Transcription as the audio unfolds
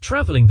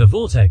Traveling the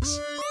Vortex.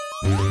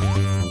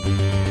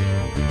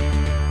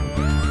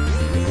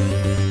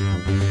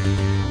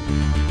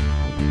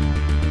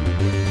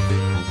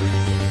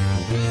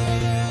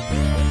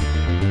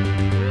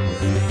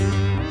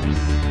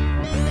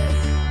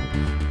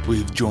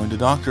 We've joined a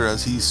doctor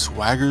as he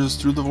swaggers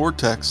through the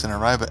vortex and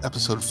arrive at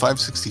episode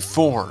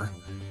 564.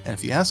 And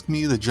if you ask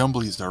me, the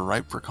Jumblies are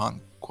ripe for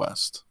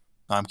conquest.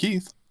 I'm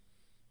Keith.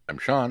 I'm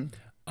Sean.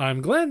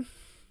 I'm Glenn.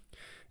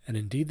 And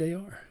indeed they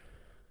are.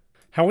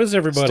 How is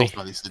everybody? Still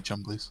thought he said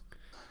Jumblies.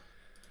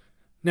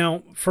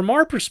 Now, from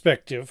our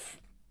perspective,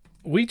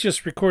 we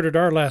just recorded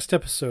our last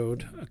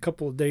episode a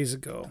couple of days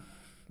ago.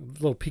 A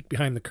little peek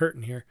behind the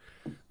curtain here.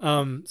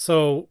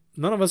 So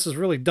none of us has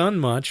really done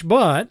much,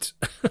 but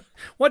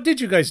what did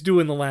you guys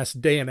do in the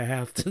last day and a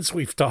half since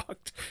we've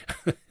talked?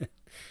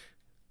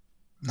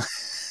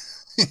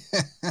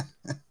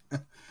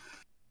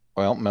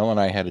 Well, Mel and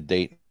I had a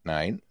date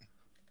night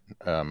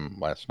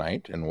last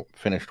night and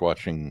finished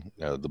watching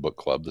the book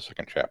club, the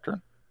second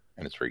chapter,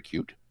 and it's very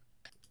cute.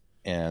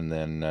 And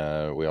then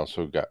we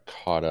also got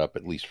caught up,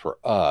 at least for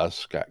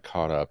us,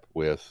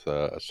 with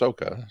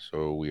Ahsoka.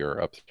 So we are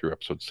up through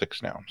episode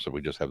 6 now. So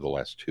we just have the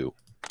last 2.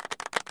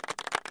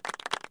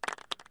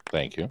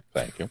 Thank you.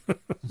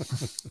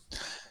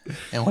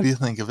 And what do you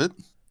think of it?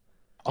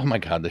 Oh my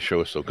God, the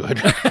show is so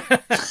good.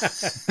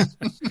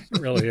 It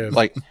really is.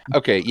 Like,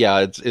 okay,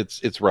 yeah,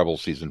 it's Rebel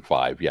season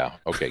 5. Yeah,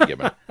 okay,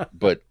 given.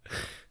 But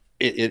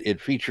it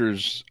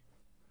features,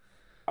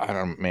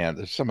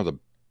 there's some of the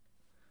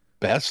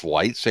best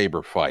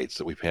lightsaber fights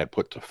that we've had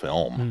put to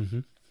film. Mm-hmm.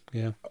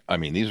 Yeah. I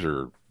mean, these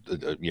are,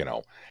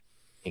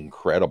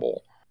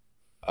 incredible.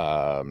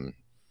 And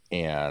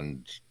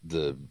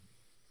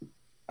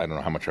I don't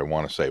know how much I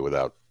want to say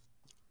without,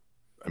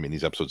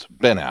 these episodes have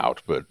been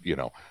out, but,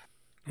 Well,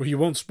 you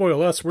won't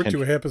spoil us. We're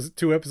 2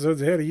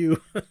 episodes ahead of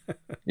you.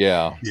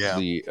 Yeah.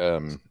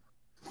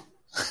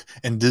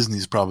 And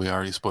Disney's probably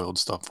already spoiled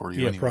stuff for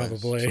you. Yeah, anyways,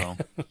 probably. So.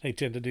 They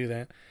tend to do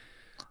that.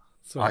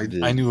 So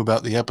I knew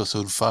about the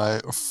episode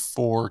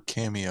 4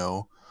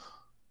 cameo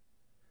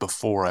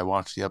before I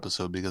watched the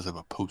episode because of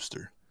a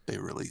poster they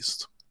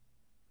released.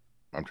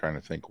 I'm trying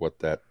to think what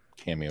that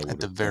cameo would at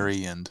the have very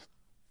been. end.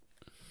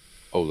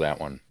 Oh, that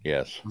one.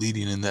 Yes.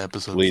 Leading into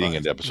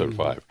episode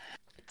 5.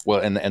 Well,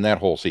 and that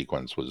whole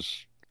sequence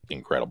was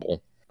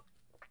incredible.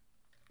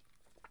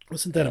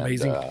 Wasn't that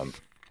amazing?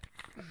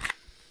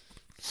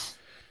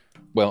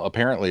 Well,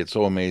 apparently it's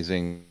so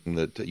amazing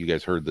that you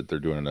guys heard that they're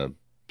doing a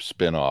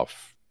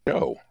spin-off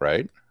show,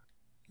 right?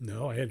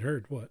 No, I hadn't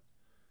heard. What?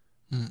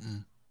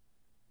 Mm-mm.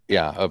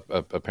 Yeah,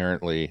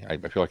 apparently, I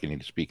feel like I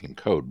need to speak in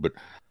code, but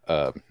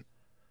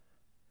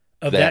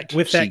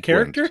with that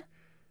character?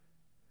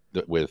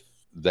 With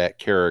that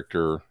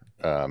character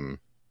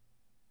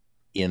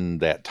in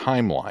that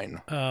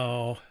timeline.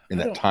 Oh. In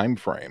that time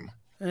frame.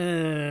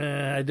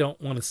 I don't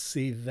want to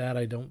see that,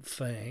 I don't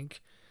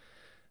think.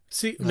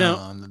 See,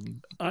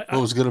 what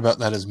was good about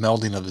that is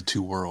melding of the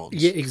two worlds.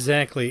 Yeah,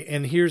 exactly.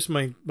 And here's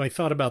my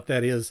thought about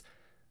that is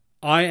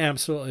I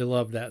absolutely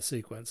love that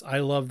sequence. I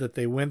love that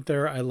they went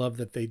there. I love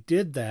that they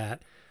did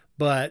that.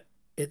 But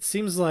it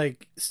seems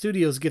like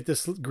studios get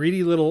this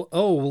greedy little,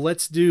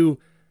 let's do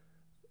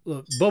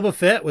Boba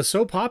Fett was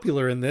so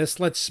popular in this.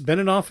 Let's spin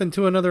it off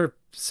into another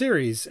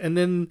series. And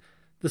then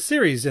the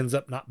series ends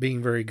up not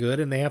being very good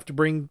and they have to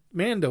bring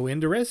Mando in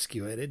to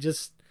rescue it.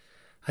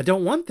 I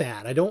don't want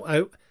that.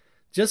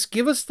 Just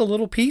give us the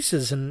little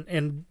pieces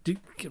and do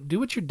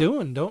what you're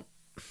doing. Don't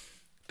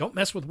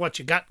mess with what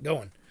you got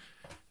going.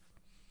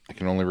 I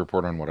can only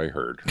report on what I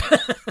heard.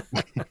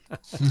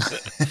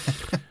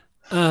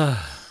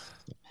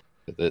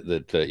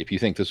 That if you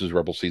think this is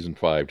Rebel season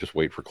 5, just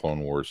wait for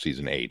Clone Wars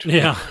season 8.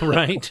 Yeah,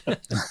 right.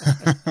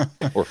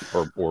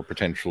 or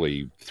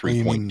potentially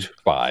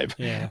 3.5.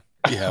 Yeah.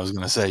 Yeah, I was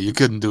gonna say you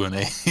couldn't do an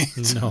 8.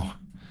 No.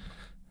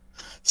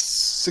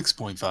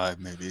 6.5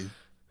 maybe.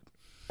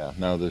 Yeah,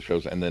 no, the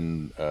shows, and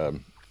then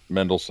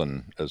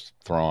Mendelsohn as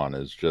Thrawn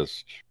is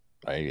just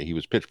he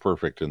was pitch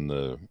perfect in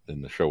the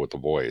show with the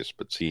voice,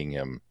 but seeing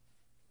him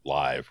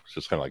live was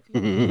just kind of like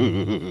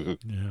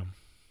yeah.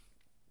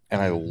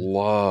 And I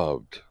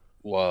loved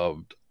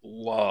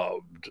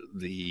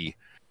the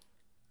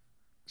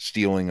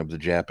stealing of the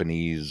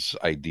Japanese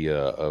idea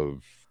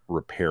of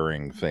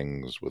repairing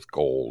things with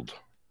gold,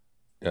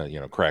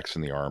 cracks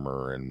in the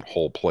armor and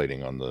hull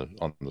plating on the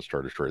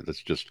Star Destroyer.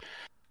 That's just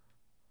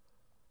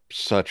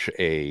such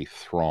a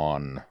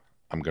Thrawn.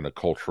 I'm going to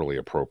culturally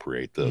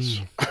appropriate this.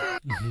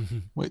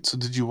 Wait, so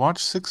did you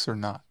watch 6 or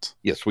not?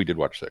 Yes, we did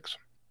watch 6.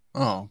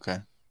 Oh, okay.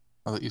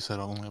 I thought you said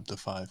only up to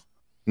 5.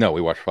 No,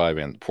 we watched 4,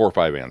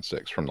 5, and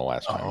 6 from the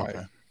last time.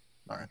 Okay.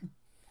 All right.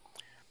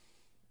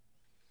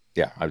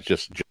 Yeah, I was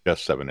just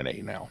 7 and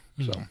 8 now.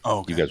 So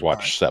okay. You guys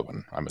watched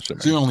 7, I'm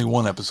assuming. So you're only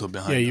one episode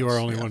behind. Yeah, you us. are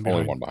only one behind.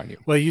 Only one behind you.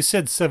 Well, you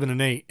said 7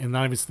 and 8, and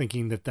I was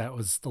thinking that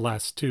was the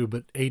last 2,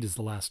 but 8 is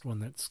the last one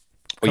that's.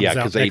 Well, yeah,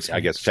 because 8, I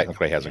guess,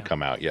 technically hasn't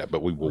come out yet,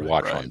 but we will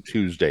watch on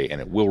Tuesday,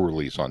 and it will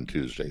release on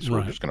Tuesday. So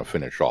we're just going to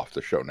finish off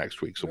the show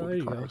next week, so we'll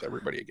be current with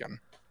everybody again.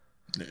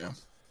 Yeah.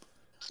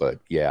 But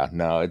yeah,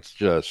 no, it's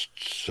just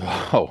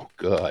so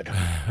good.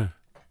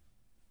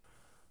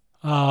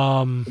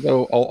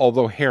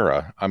 Although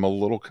Hera, I'm a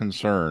little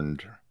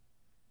concerned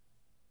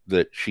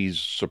that she's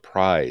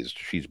surprised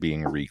she's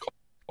being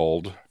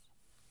recalled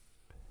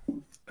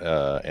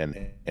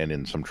and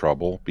in some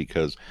trouble,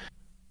 because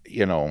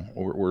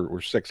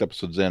we're 6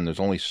 episodes in. There's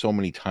only so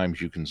many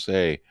times you can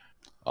say,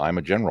 I'm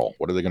a general.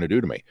 What are they going to do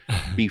to me?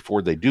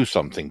 Before they do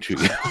something to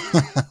you.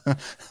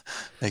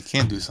 They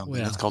can do something.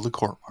 Well, it's called a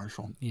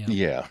court-martial.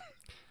 Yeah.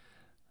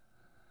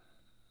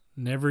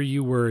 Never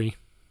you worry.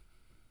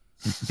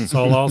 That's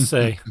all I'll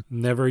say.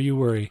 Never you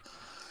worry.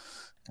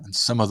 And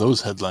some of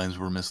those headlines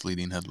were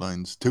misleading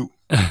headlines, too.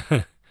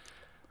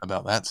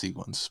 About that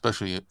sequence,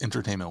 especially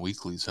Entertainment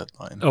Weekly's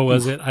headline. Oh,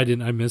 was it? I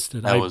missed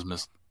it. That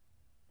was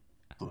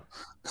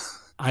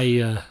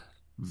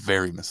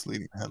very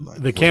misleading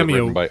headline. The cameo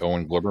written by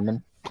Owen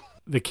Gluberman.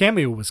 The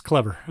cameo was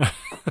clever.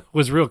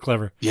 Was real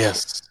clever.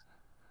 Yes,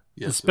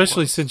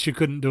 especially since you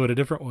couldn't do it a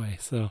different way.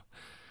 So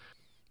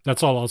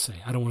that's all I'll say.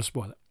 I don't want to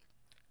spoil it.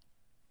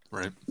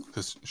 Right,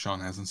 because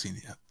Sean hasn't seen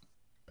it yet.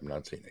 I've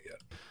not seen it yet.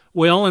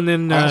 Well, and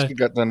then I also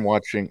got done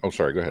watching. Oh,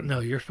 sorry. Go ahead. No,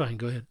 you're fine.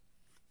 Go ahead.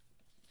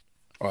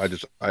 I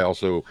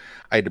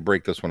had to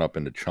break this one up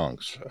into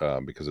chunks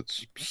because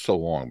it's so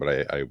long.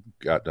 But I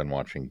got done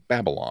watching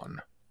Babylon.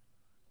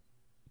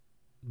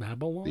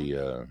 Babylon.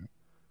 The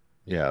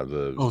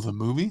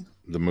movie.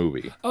 The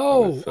movie.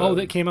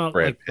 That came out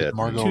Brad Pitt,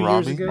 Margot 2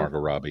 years ago. Margot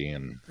Robbie,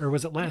 and or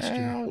was it last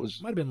year?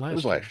 Might have been last. It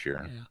was last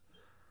year. Yeah.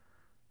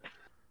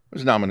 It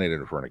was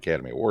nominated for an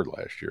Academy Award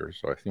last year,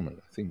 so I think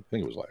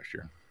it was last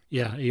year.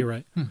 Yeah, you're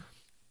right.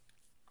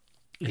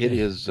 It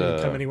is.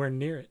 Didn't come anywhere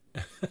near it.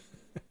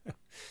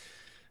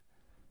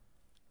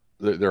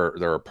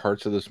 There are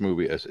parts of this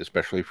movie,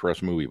 especially for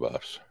us movie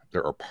buffs,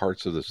 there are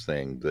parts of this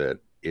thing that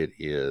it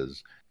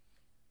is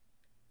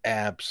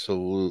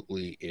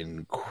absolutely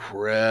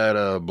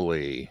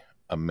incredibly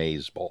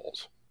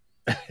amazeballs.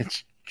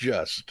 It's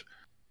just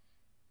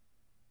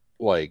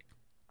like,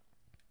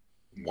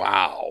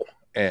 wow.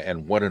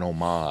 And what an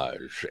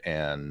homage,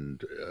 and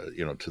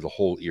to the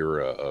whole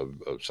era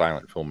of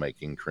silent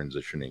filmmaking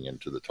transitioning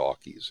into the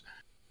talkies.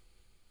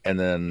 And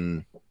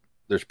then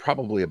there's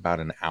probably about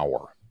an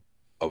hour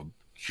of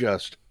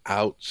just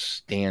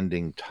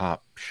outstanding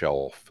top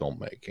shelf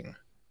filmmaking.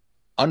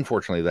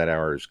 Unfortunately, that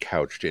hour is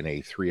couched in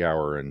a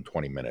 3-hour and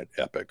 20-minute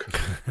epic.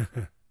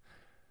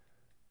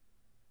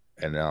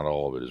 And not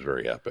all of it is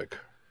very epic.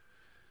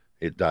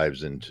 It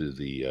dives into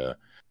the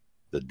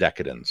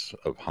decadence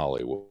of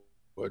Hollywood.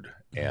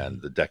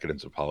 And the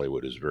decadence of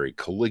Hollywood is very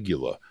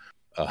Caligula.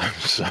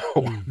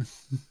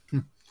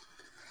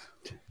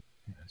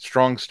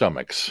 Strong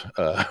stomachs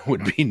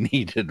would be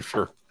needed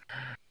for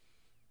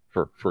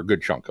a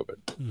good chunk of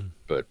it.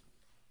 But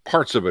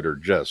parts of it are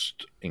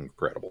just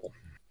incredible.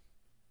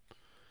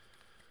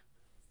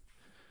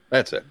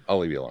 That's it. I'll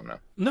leave you alone now.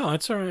 No,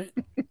 that's all right.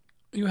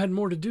 You had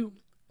more to do.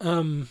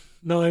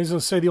 No, I was going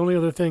to say the only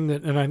other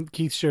thing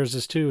Keith shares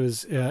this too,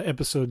 is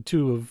episode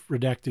 2 of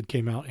Redacted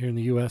came out here in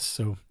the U.S.,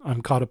 so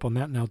I'm caught up on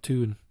that now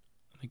too. And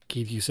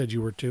Keith, you said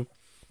you were too.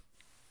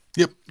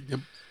 Yep.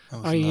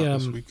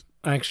 This week.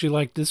 I actually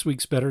liked this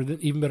week's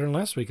even better than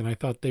last week, and I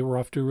thought they were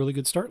off to a really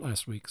good start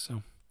last week.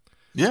 So.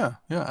 Yeah,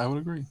 I would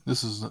agree.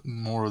 This is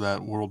more of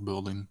that world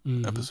building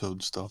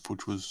episode stuff,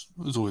 which was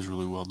always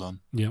really well done.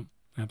 Yep,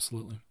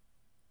 absolutely.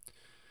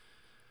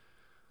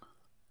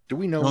 Do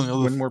we know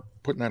when we're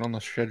putting that on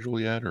the schedule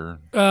yet, or?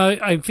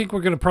 I think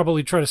we're going to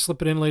probably try to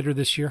slip it in later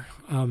this year.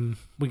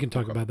 We can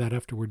talk about that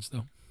afterwards,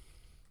 though.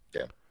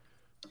 Yeah.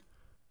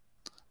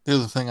 The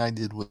other thing I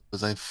did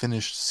was I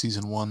finished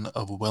season 1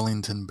 of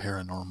Wellington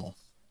Paranormal.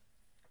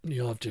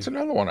 You'll have to. It's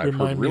another one I've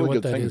heard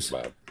really good things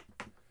about.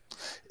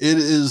 It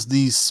is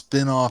the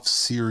spin-off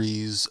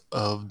series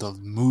of the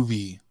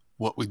movie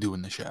What We Do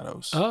in the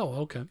Shadows.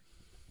 Oh, okay.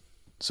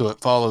 So it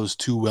follows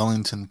 2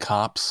 Wellington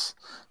cops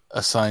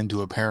assigned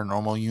to a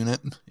paranormal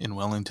unit in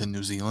Wellington,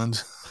 New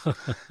Zealand,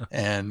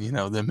 and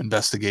them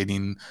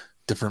investigating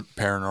different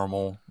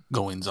paranormal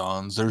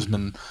goings-ons.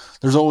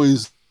 There's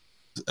always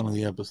in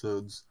the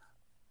episodes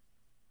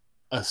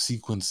a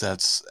sequence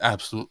that's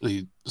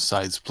absolutely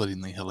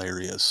side-splittingly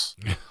hilarious.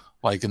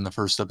 Like in the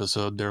first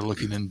episode, they're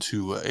looking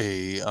into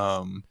a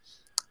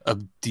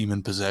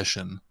demon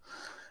possession,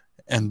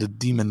 and the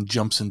demon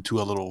jumps into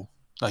a little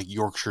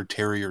Yorkshire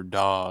Terrier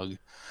dog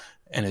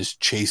and is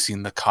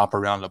chasing the cop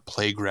around a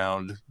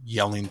playground,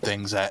 yelling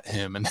things at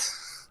him, and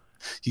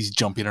he's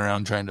jumping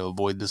around trying to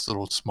avoid this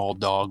little small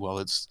dog while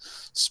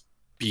it's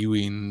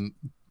spewing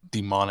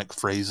demonic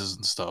phrases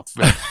and stuff.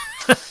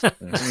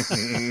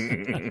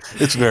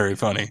 It's very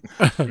funny.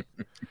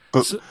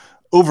 But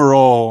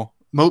overall,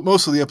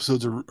 most of the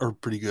episodes are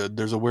pretty good.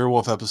 There's a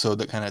werewolf episode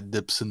that kind of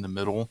dips in the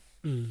middle.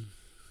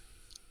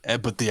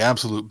 But the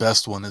absolute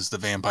best one is the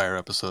vampire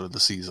episode of the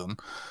season.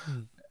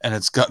 And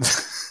it's got,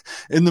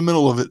 in the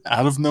middle of it,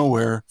 out of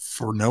nowhere,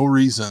 for no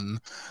reason,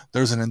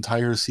 there's an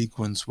entire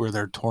sequence where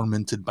they're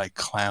tormented by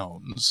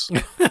clowns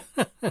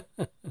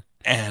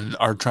and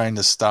are trying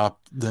to stop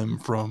them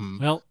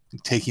from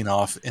taking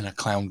off in a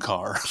clown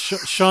car.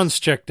 Sean's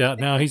checked out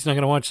now. He's not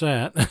going to watch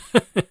that.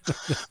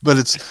 But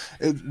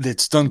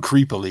it's done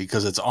creepily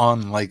because it's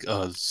on like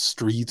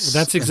streets.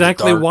 That's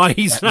exactly why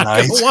he's not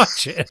going to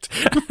watch it.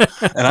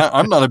 And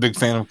I'm not a big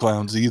fan of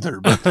clowns either,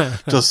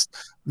 but just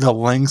the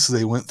lengths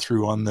they went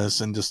through on this,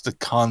 and just the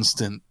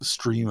constant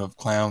stream of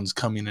clowns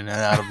coming in and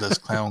out of this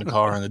clown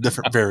car, and the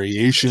different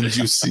variations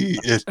you see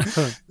it,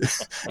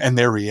 and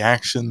their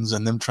reactions,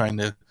 and them trying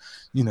to,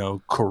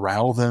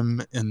 corral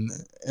them, and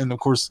of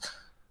course,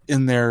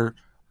 in their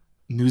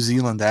New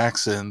Zealand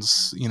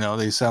accents,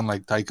 they sound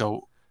like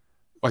Taika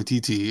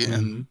Waititi,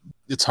 and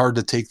it's hard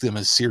to take them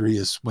as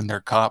serious when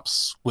they're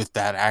cops with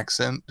that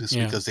accent, just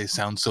because they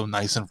sound so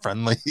nice and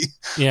friendly.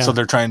 Yeah. So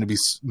they're trying to be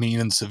mean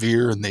and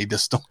severe, and they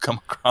just don't come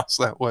across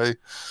that way.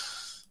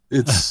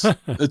 It's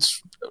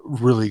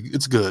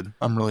it's good.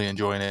 I'm really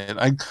enjoying it.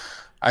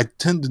 I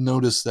tend to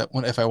notice that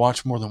if I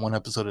watch more than one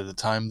episode at a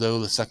time, though,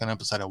 the second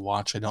episode I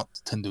watch, I don't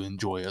tend to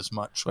enjoy as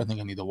much. So I think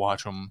I need to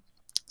watch them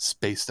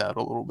spaced out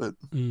a little bit.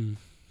 Mm.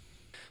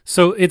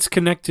 So it's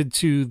connected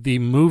to the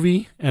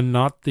movie and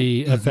not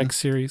the FX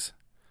series?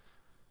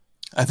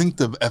 I think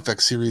the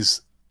FX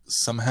series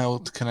somehow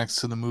connects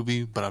to the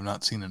movie, but I've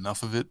not seen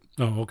enough of it.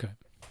 Oh, okay.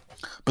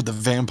 But the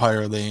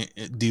vampire they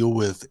deal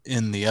with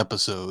in the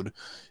episode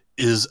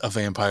is a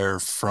vampire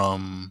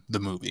from the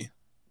movie.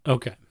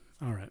 Okay.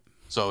 All right.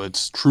 So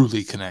it's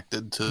truly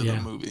connected to the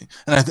movie.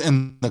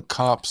 And the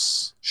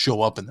cops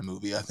show up in the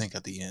movie, I think,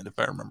 at the end, if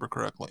I remember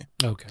correctly.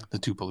 Okay. The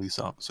two police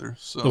officers.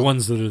 So. The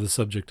ones that are the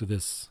subject of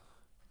this.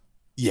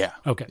 Yeah.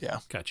 Okay. Yeah.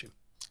 Got you.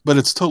 But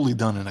it's totally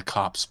done in a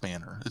Cops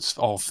manner. It's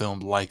all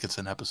filmed like it's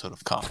an episode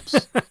of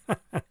Cops.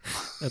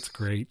 That's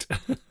great.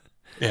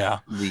 Yeah.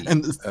 I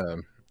was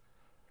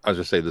going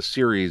to say, the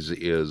series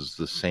is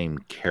the same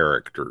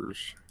characters,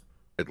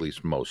 at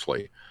least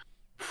mostly,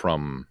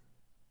 from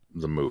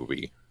the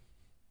movie,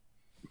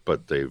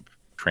 but they've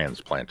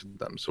transplanted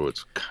them. So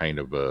it's kind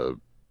of a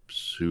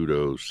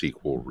pseudo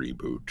sequel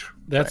reboot.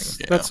 That's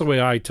the way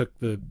I took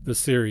the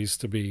series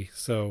to be.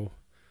 So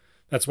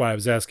that's why I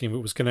was asking if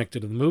it was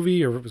connected to the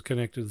movie or if it was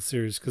connected to the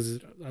series. Because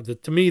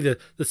to me, the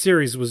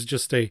series was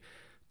just a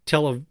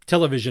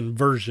television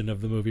version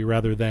of the movie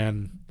rather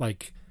than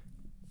like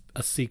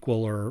a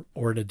sequel or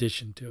an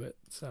addition to it.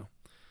 So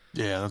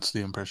yeah, that's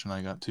the impression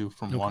I got too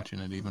from watching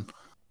it even.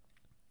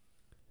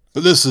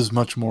 But this is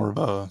much more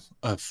of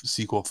a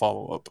sequel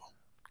follow-up.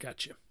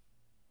 Gotcha.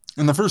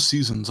 And the first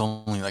season's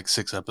only like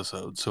 6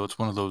 episodes, so it's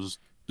one of those.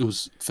 It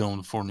was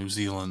filmed for New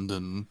Zealand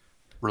and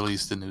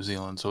released in New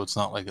Zealand, so it's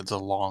not like it's a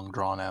long,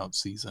 drawn-out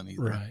season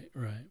either.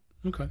 Right.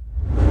 Okay.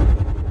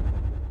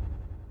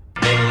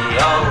 They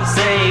all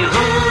say,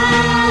 who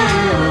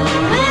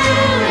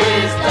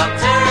is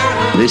Doctor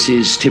Who? This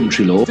is Tim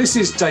Trelaw. This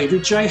is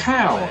David J.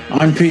 Howe.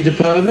 I'm Peter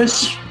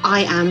Purvis.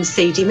 I am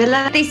Sadie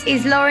Miller. This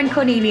is Lauren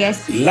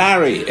Cornelius.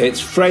 Larry, it's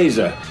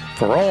Fraser.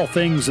 For all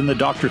things in the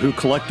Doctor Who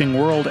collecting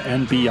world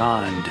and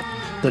beyond,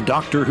 the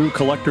Doctor Who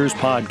Collectors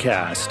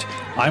Podcast.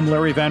 I'm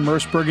Larry Van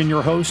Mersbergen,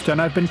 your host,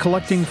 and I've been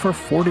collecting for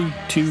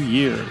 42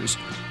 years.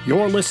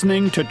 You're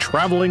listening to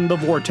Traveling the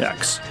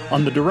Vortex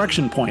on the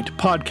Direction Point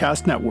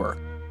Podcast Network.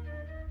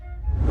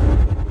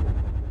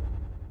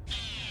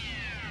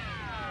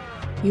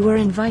 You are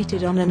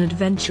invited on an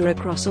adventure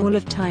across all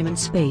of time and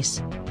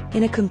space,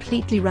 in a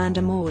completely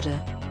random order.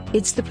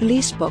 It's the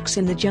Police Box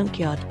in the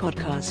Junkyard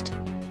podcast.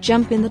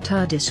 Jump in the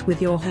TARDIS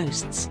with your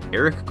hosts,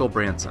 Eric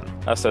Gulbranson,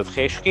 Asad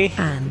Kheshki,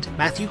 and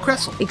Matthew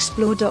Kressel.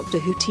 Explore Doctor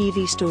Who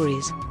TV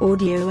stories,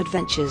 audio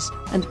adventures,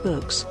 and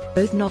books,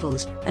 both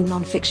novels and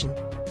non-fiction.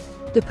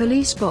 The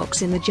Police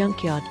Box in the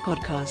Junkyard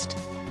podcast.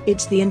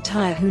 It's the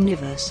entire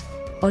Whoniverse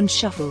on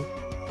shuffle.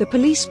 The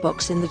Police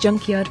Box in the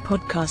Junkyard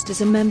podcast is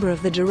a member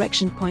of the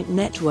Direction Point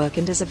Network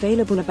and is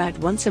available about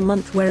once a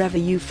month wherever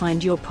you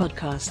find your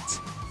podcasts.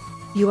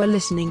 You are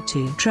listening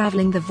to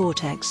Traveling the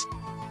Vortex.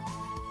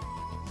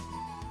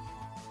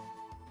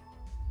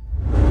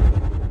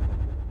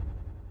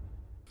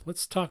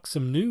 Let's talk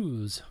some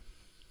news.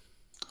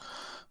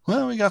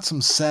 Well, we got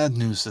some sad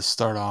news to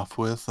start off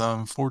with.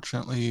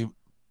 Unfortunately,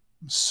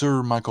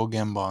 Sir Michael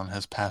Gambon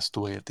has passed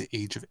away at the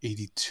age of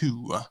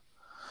 82.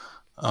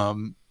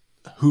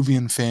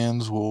 Whovian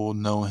fans will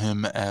know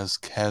him as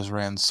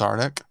Kazran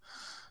Sardek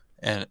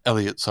and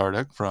Elliot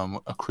Sardek from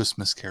A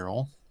Christmas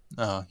Carol.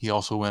 He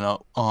also went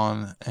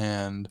on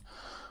and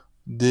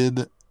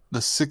did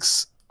the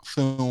 6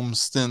 film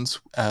stints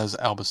as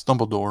Albus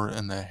Dumbledore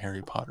in the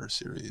Harry Potter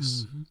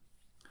series. Mm-hmm.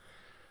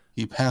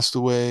 He passed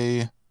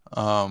away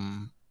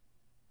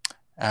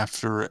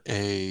after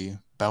a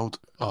bout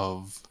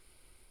of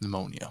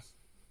pneumonia.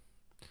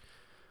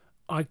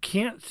 I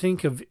can't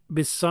think of,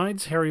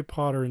 besides Harry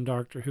Potter and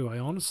Doctor Who, I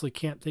honestly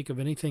can't think of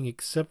anything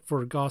except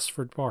for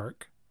Gosford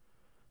Park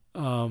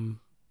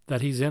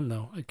that he's in,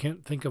 though. I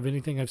can't think of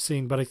anything I've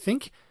seen, but I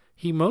think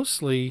he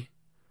mostly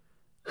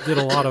did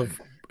a lot of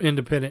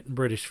independent and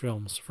British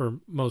films for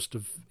most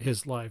of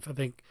his life. I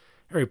think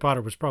Harry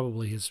Potter was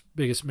probably his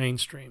biggest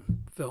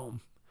mainstream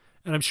film.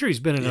 And I'm sure he's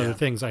been in other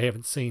things I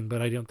haven't seen,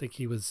 but I don't think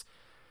he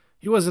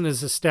wasn't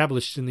as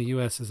established in the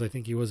U.S. as I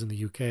think he was in the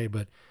U.K.,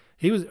 but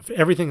He was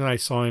everything that I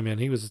saw him in.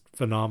 He was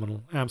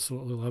phenomenal.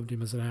 Absolutely loved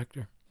him as an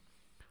actor.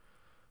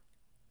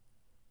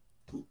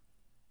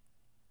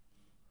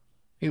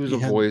 He was a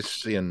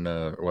voice in,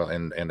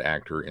 and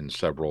actor in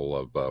several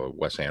of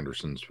Wes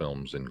Anderson's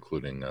films,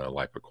 including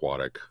Life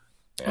Aquatic.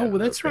 And,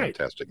 that's right.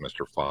 Fantastic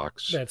Mr.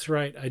 Fox. That's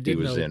right. I did. He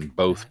was in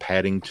both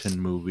Paddington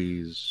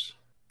movies.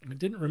 I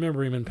didn't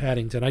remember him in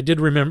Paddington. I do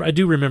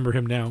remember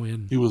him now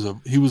in. He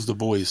was the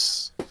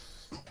voice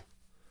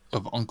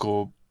of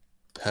Uncle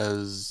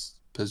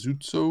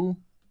Pezuzzo.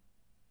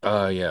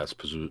 Yes,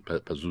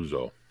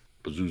 Pazuzu.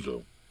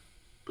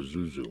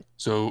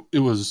 So it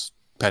was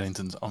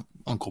Paddington's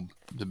Uncle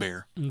the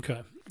Bear.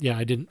 Okay. Yeah,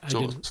 I didn't.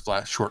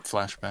 Short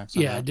flashbacks.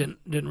 Yeah, I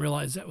didn't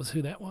realize that was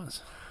who that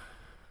was.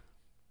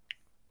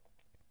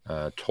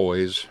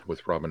 Toys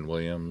with Robin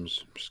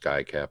Williams,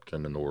 Sky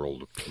Captain in the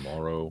World of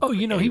Tomorrow. Oh,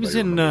 he was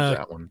in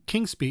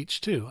King's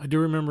Speech too. I do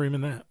remember him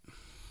in that.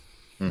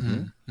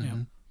 Mm-hmm. Yeah.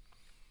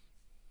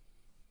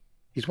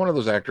 He's one of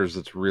those actors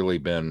that's really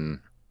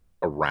been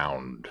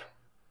around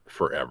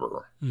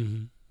forever.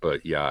 Mm-hmm.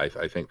 But yeah,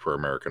 I think for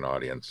American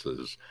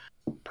audiences,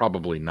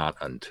 probably not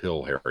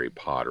until Harry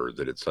Potter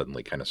that it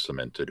suddenly kind of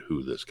cemented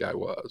who this guy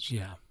was.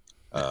 Yeah.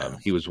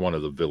 He was one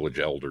of the village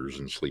elders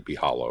in Sleepy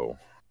Hollow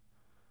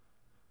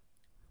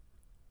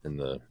in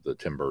the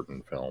Tim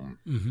Burton film.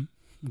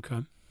 Mm-hmm.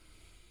 Okay.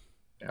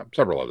 Yeah,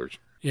 several others.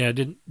 Yeah,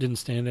 it didn't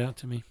stand out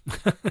to me.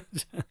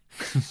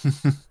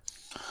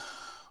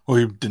 Well,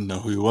 you didn't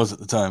know who he was at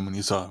the time when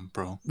you saw him,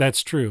 bro.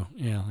 That's true.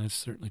 Yeah, that's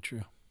certainly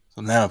true.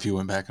 So now if you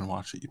went back and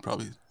watched it, you'd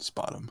probably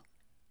spot him.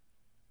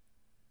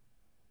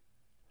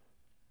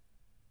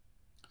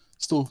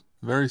 Still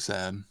very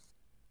sad.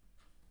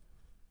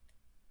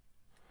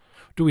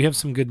 Do we have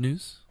some good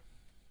news?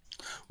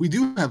 We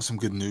do have some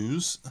good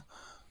news.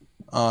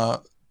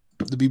 The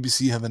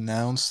BBC have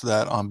announced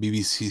that on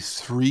BBC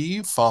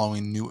Three,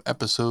 following new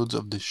episodes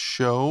of the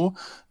show,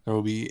 there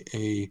will be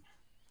a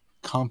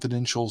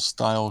confidential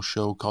style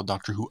show called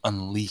Doctor Who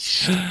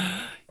Unleashed.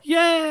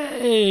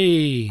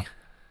 Yay!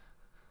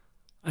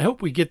 I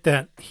hope we get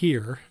that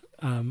here.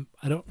 I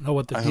don't know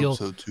what the deal. I hope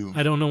so too.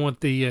 I don't know what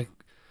the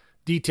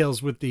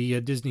details with the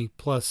Disney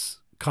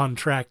Plus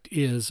contract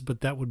is,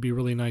 but that would be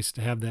really nice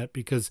to have that,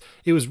 because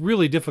it was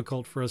really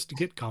difficult for us to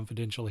get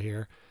Confidential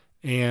here.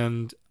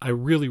 And I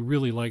really,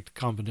 really liked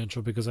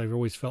Confidential because I've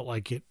always felt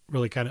like it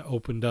really kind of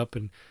opened up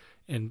and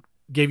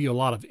gave you a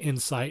lot of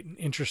insight and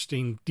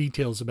interesting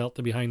details about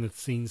the behind the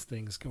scenes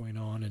things going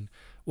on and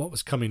what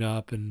was coming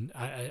up. And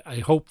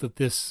I hope that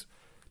this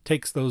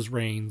takes those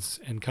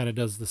reins and kind of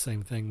does the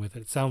same thing with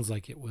it. It sounds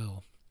like it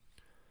will.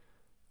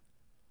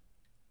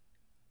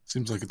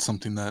 Seems like it's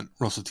something that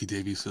Russell T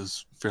Davies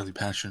is fairly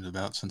passionate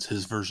about, since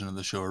his version of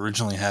the show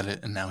originally had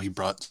it, and now he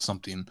brought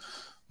something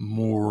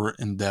more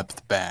in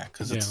depth back,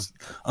 because it's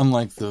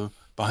unlike the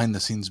behind the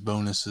scenes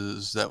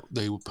bonuses that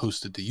they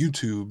posted to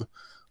YouTube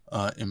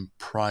in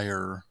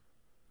prior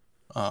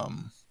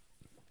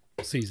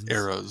seasons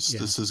eras.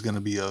 This is going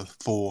to be a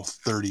full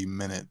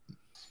 30-minute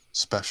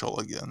special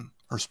again,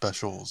 or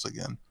specials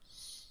again.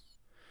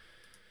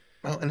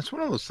 Well, and it's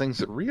one of those things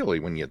that really,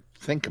 when you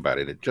think about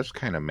it, it just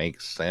kind of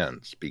makes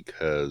sense,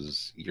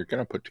 because you're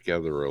going to put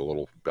together a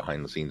little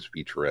behind-the-scenes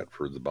featurette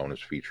for the bonus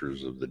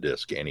features of the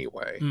disc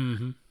anyway.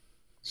 Mm-hmm.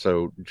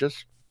 So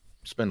just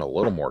spend a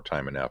little more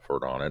time and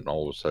effort on it, and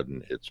all of a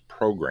sudden it's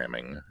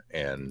programming,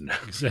 and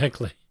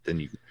exactly.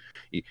 Then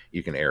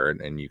you can air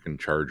it, and you can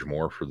charge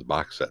more for the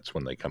box sets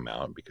when they come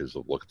out, because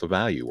look at the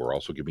value. We're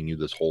also giving you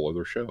this whole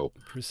other show.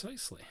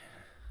 Precisely.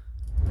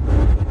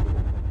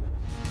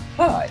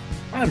 Hi,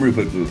 I'm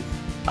Rupert Booth.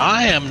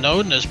 I am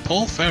known as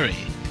Paul Ferry.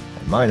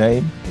 And my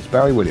name is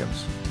Barry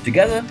Williams.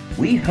 Together,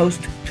 we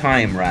host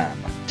Time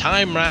Ram.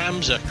 Time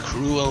Ram's a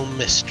cruel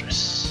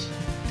mistress.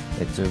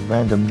 It's a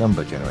random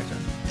number generator.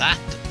 That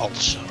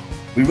also.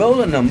 We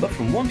roll a number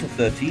from 1 to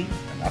 13,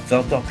 and that's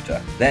our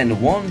doctor. Then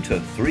 1 to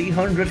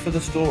 300 for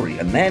the story,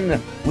 and then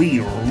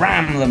we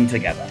ram them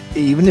together.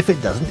 Even if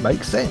it doesn't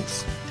make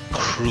sense.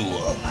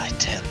 Cruel, I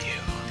tell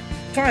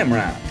you. Time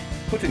Ram.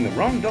 Putting the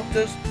wrong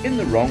doctors in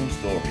the wrong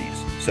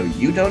stories, so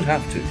you don't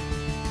have to.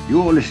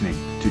 You're listening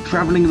to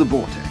Travelling the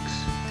Vortex.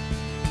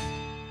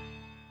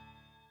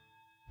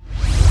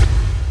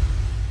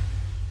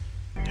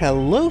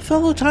 Hello,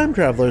 fellow time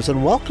travelers,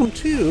 and welcome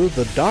to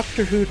the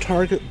Doctor Who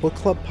Target Book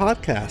Club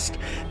podcast,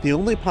 the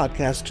only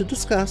podcast to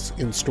discuss,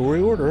 in story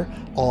order,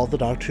 all the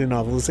Doctor Who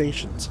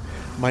novelizations.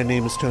 My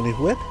name is Tony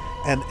Whitt,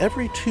 and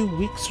every 2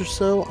 weeks or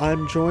so,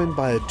 I'm joined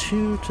by a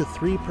 2 to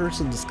 3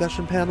 person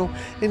discussion panel,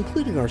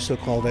 including our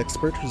so-called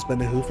expert who's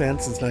been a Who fan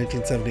since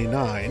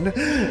 1979.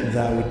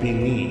 That would be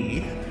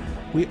me.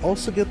 We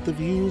also get the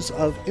views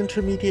of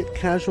intermediate,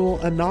 casual,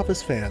 and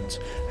novice fans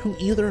who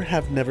either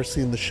have never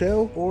seen the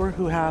show or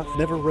who have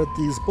never read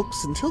these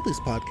books until these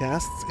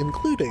podcasts,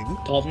 including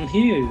Dalton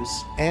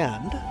Hughes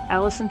and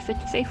Alison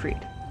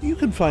Fitz-Seyfried. You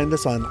can find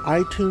us on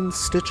iTunes,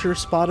 Stitcher,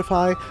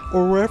 Spotify,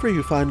 or wherever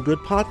you find good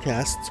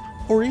podcasts,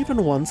 or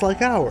even ones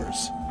like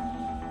ours.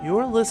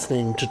 You're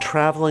listening to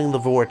Traveling the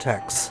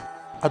Vortex,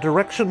 a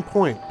Direction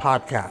Point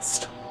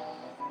podcast.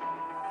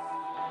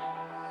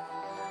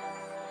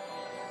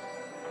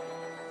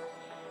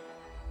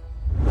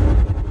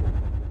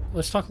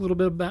 let's talk a little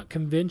bit about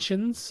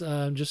conventions.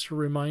 Just a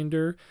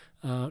reminder,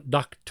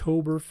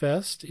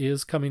 Doctoberfest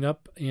is coming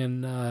up in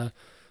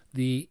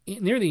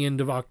near the end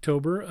of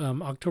October,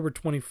 October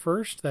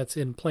 21st. That's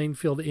in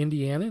Plainfield,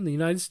 Indiana, in the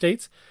United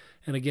States.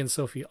 And again,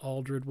 Sophie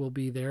Aldred will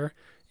be there.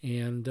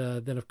 And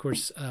then, of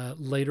course,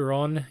 later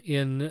on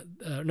in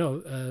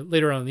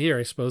the year,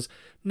 I suppose,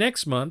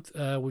 next month,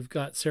 we've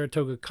got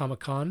Saratoga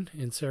Comic-Con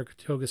in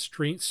Saratoga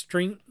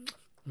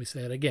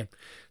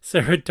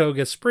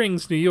Saratoga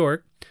Springs, New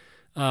York.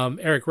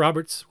 Eric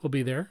Roberts will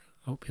be there.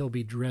 Hope he'll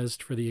be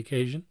dressed for the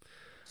occasion.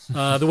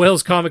 The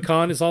Wales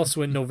Comic-Con is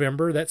also in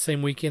November, that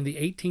same weekend, the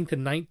 18th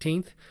and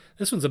 19th.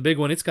 This one's a big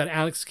one. It's got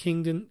Alex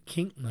Kingston,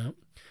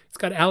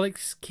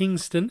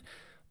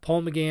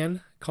 Paul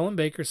McGann, Colin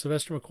Baker,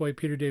 Sylvester McCoy,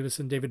 Peter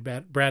Davison, David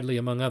Bradley,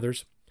 among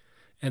others.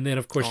 And then,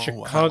 of course,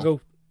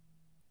 Chicago.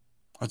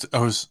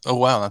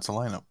 Wow. That's a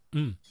lineup.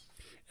 And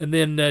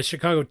then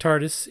Chicago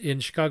TARDIS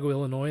in Chicago,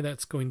 Illinois.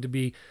 That's going to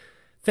be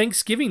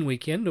Thanksgiving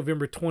weekend,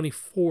 November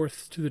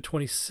 24th to the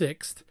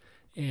 26th.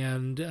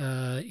 And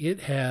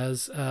it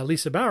has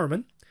Lisa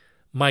Bowerman,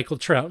 Michael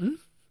Troughton,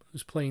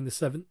 who's playing the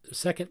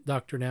second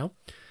Doctor now,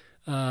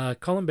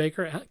 Colin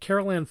Baker,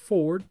 Carol Ann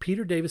Ford,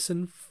 Peter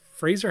Davison,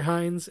 Fraser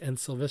Hines, and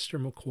Sylvester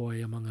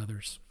McCoy, among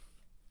others.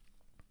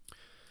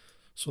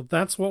 So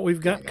that's what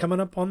we've got coming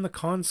up on the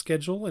con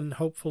schedule, and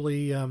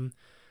hopefully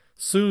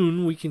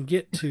soon we can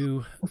get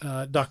to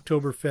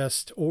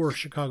Doctoberfest or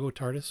Chicago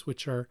TARDIS,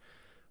 which are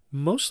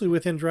mostly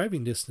within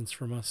driving distance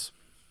from us.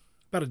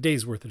 About a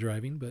day's worth of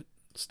driving, but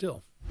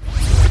still.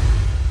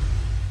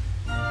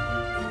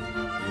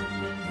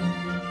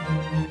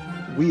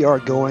 We are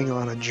going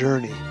on a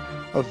journey,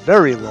 a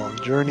very long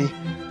journey,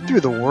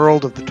 through the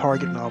world of the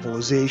Target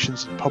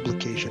novelizations in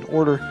publication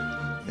order.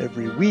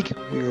 Every week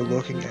we are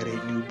looking at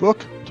a new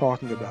book,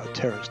 talking about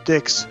Terrence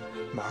Dicks,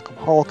 Malcolm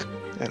Hulke,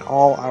 and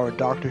all our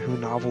Doctor Who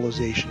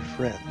novelization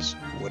friends.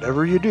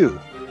 Whatever you do,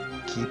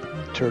 keep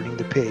turning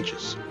the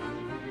pages.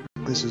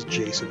 This is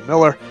Jason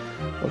Miller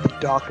of the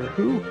Doctor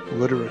Who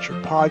Literature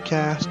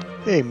Podcast,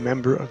 a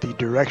member of the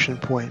Direction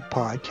Point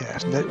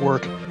Podcast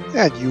Network,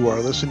 and you are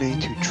listening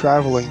to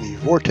Traveling the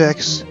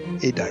Vortex,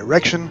 a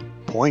Direction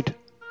Point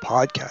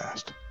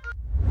podcast.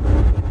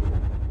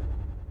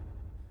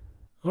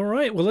 All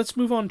right, well, let's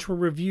move on to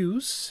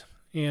reviews.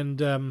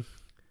 And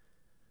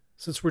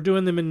since we're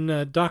doing them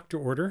in Doctor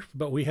order,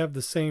 but we have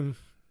the same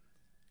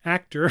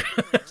actor,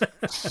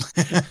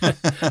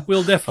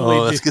 we'll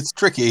definitely this gets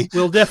tricky.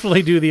 We'll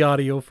definitely do the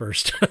audio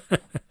first.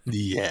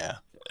 Yeah.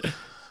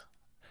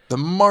 The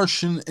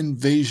Martian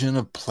Invasion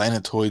of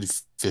Planetoid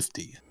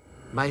 50.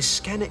 My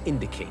scanner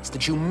indicates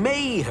that you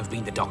may have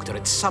been the Doctor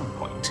at some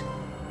point,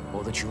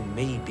 or that you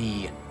may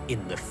be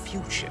in the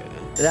future.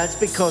 That's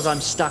because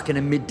I'm stuck in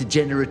a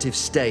mid-degenerative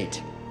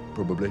state,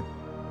 probably.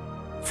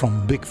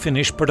 From Big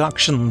Finish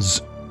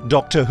Productions,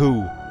 Doctor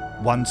Who,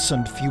 Once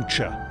and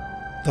Future.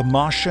 The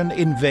Martian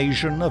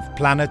Invasion of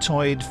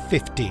Planetoid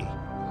 50.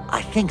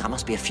 I think I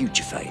must be a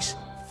future face.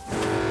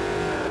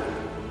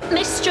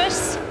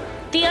 Mistress,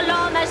 the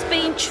alarm has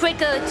been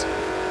triggered.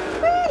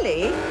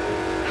 Really?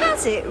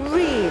 Has it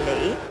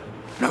really?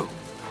 No.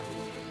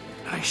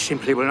 I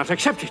simply will not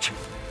accept it.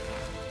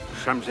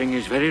 Something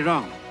is very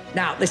wrong.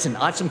 Now, listen,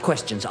 I have some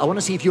questions. I want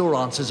to see if your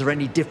answers are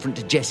any different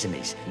to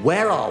Jessamine's.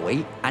 Where are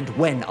we, and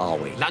when are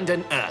we?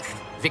 London, Earth.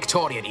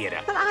 Victorian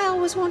era. But I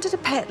always wanted a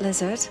pet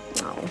lizard.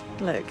 Oh,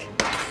 look.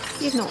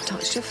 You've not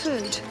touched your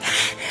food.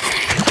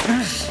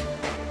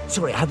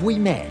 Sorry, have we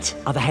met?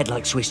 I've a head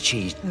like Swiss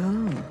cheese.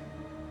 Oh.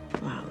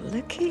 Well,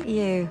 look at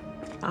you.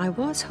 I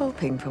was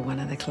hoping for one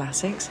of the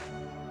classics.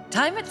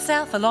 Time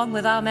itself, along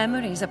with our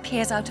memories,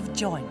 appears out of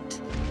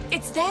joint.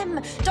 It's them!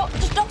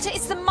 Doctor,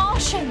 it's the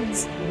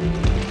Martians!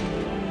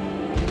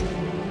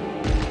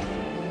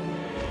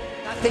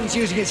 That thing's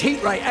using its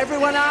heat ray.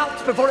 Everyone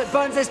out before it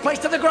burns this place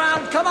to the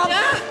ground. Come on!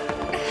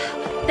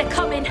 They're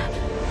coming.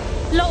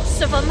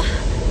 Lots of them.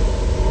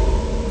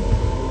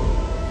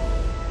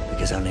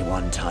 Because only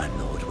one Time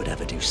Lord would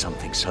ever do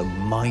something so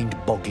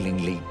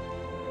mind-bogglingly,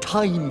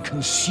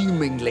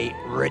 time-consumingly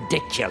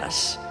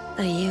ridiculous.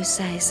 Oh, you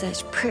say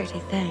such pretty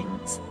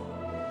things.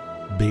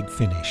 Big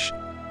Finish,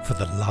 for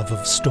the love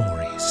of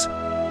stories.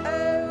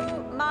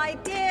 Oh, my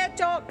dear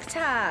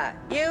Doctor,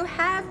 you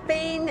have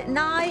been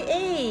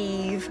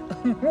naive.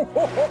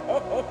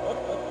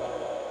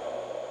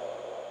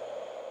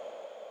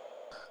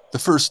 The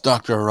first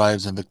Doctor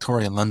arrives in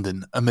Victorian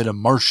London amid a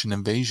Martian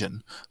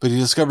invasion, but he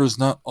discovers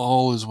not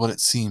all is what it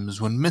seems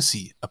when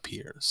Missy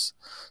appears.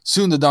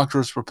 Soon the Doctor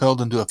is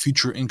propelled into a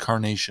future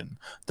incarnation,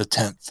 the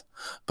 10th,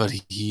 but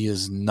he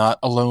is not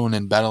alone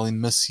in battling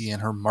Missy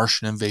and her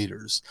Martian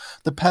invaders.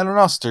 The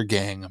Paternoster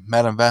gang,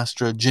 Madame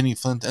Vastra, Jenny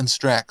Flint, and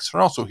Strax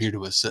are also here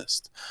to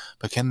assist,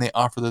 but can they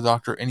offer the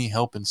Doctor any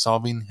help in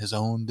solving his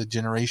own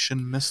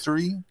degeneration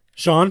mystery?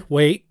 Sean,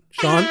 wait.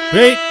 Sean,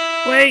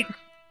 wait.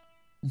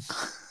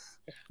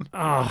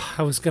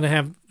 I was gonna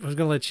have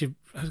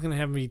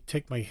me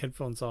take my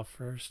headphones off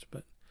first,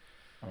 but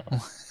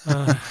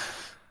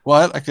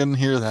what? I couldn't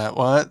hear that.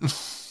 What?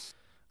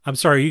 I'm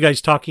sorry. Are you guys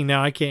talking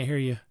now? I can't hear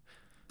you.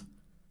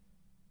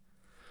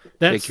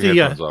 That's Take your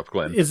headphones off,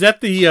 Glenn. Is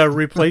that the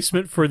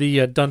replacement for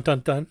the dun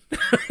dun dun?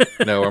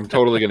 No, I'm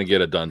totally going to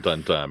get a dun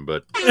dun dun,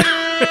 but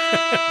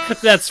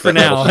that's for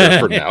now.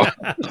 For now.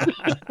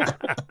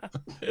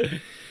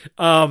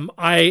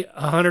 I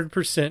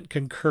 100%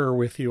 concur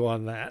with you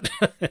on that.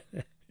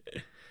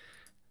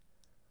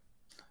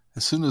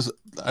 As soon as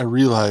I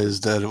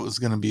realized that it was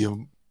going to be a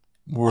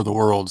War of the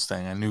Worlds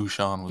thing, I knew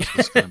Sean was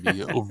just going to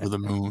be over the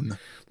moon.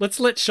 Let's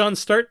let Sean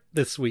start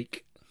this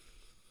week.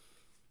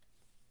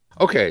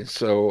 Okay,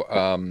 so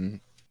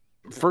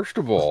first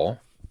of all,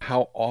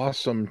 how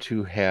awesome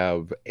to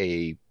have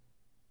a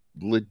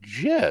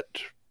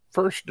legit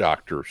First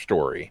Doctor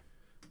story.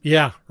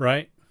 Yeah,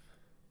 right.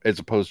 As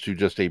opposed to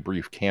just a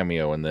brief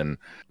cameo and then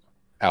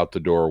out the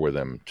door with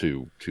him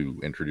to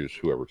introduce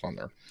whoever's on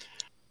there.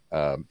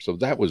 So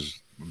that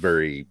was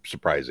very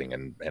surprising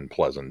and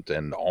pleasant,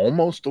 and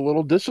almost a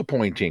little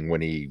disappointing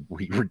when he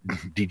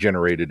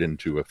degenerated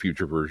into a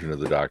future version of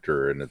the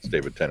Doctor, and it's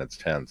David Tennant's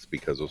 10th,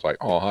 because it was like,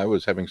 oh, I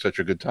was having such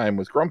a good time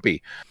with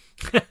Grumpy.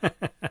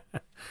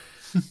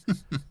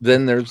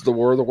 Then there's the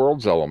War of the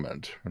Worlds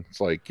element.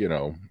 It's like, you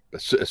know,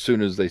 as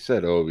soon as they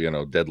said, oh, you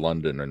know, Dead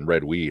London and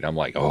Red Weed, I'm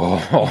like,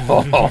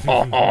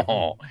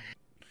 oh,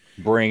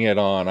 bring it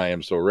on. I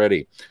am so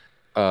ready.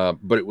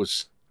 But it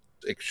was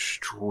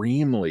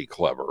extremely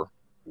clever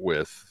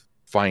with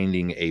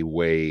finding a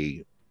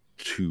way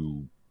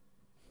to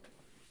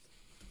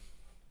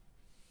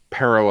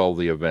parallel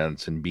the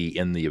events and be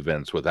in the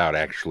events without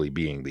actually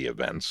being the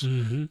events.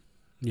 Mm-hmm.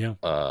 Yeah.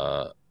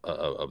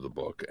 Of the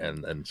book,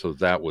 and so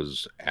that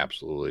was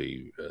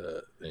absolutely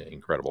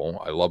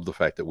incredible. I love the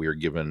fact that we are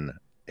given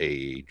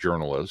a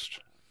journalist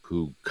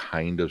who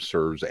kind of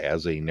serves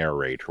as a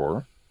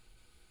narrator.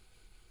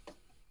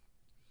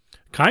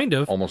 Kind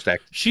of. Almost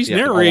she's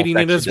narrating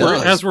it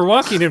as we're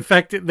walking. In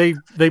fact, they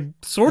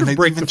sort of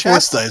break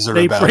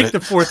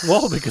the fourth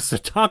wall because the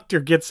Doctor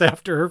gets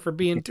after her for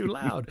being too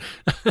loud.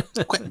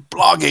 Quit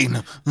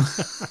blogging.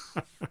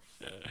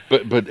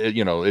 But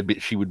you know,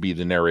 she would be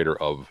the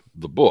narrator of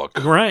the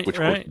book, right? Which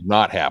was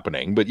not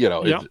happening. But you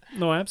know,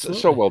 no,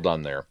 absolutely, so well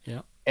done there.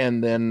 Yeah.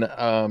 And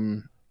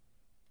then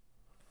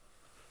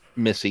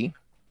Missy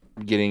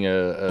getting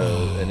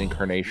an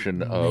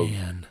incarnation of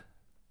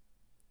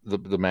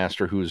the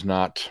Master, who is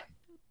not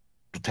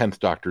the 10th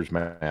Doctor's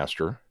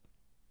Master.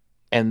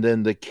 And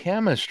then the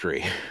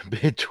chemistry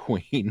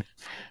between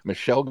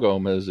Michelle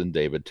Gomez and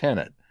David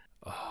Tennant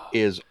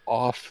is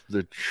off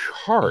the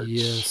charts.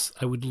 Yes,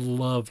 I would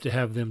love to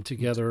have them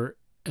together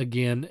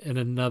again in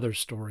another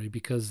story,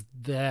 because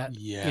that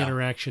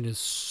interaction is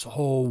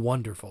so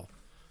wonderful.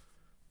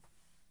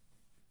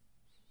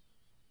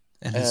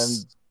 And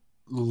his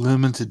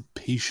limited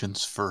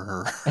patience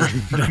for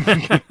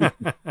her.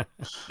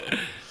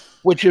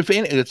 Which, if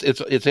any,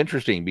 it's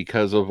interesting,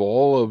 because of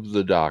all of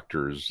the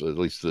Doctors, at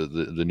least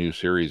the new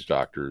series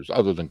Doctors,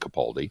 other than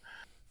Capaldi,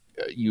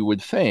 you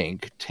would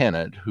think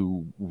Tennant,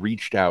 who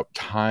reached out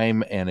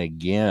time and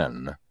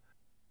again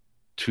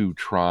to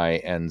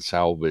try and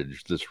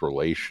salvage this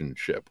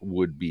relationship,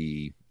 would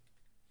be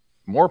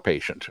more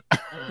patient.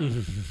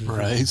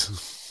 Right.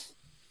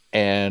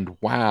 And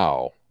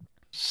wow,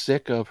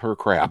 sick of her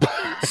crap.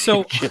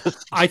 So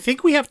I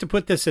think we have to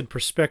put this in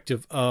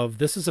perspective of,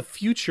 this is a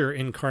future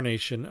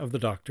incarnation of the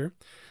Doctor.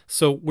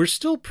 So we're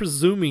still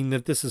presuming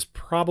that this is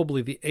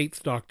probably the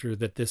 8th Doctor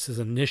that this has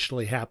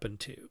initially happened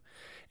to.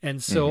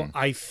 And so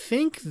I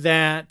think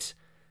that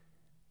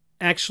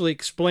actually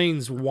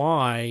explains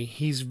why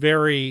he's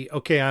very,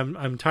 okay,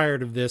 I'm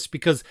tired of this,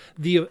 because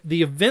the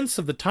events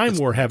of the Time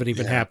War haven't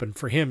even happened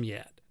for him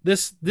yet.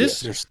 This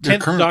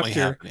 10th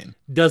Doctor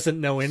doesn't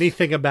know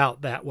anything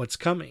about that, what's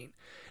coming.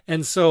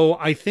 And so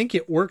I think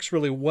it works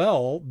really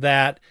well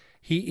that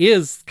he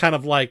is kind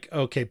of like,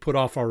 okay, put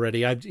off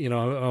already. I'm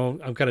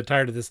kind of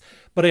tired of this.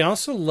 But I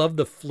also love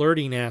the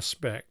flirting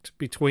aspect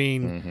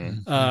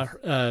between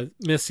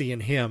Missy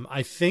and him.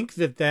 I think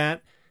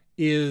that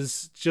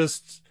is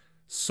just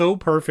so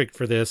perfect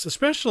for this,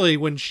 especially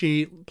when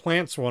she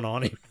plants one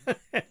on him.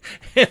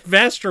 And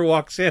Vastra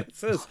walks in and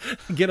says,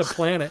 "Get a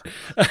planet."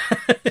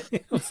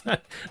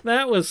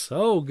 That was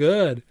so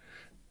good.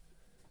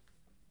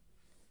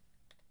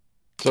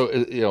 So,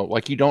 you know,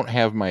 like, you don't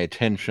have my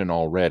attention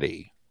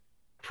already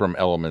from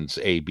elements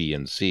A, B,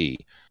 and C.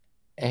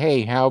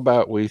 Hey, how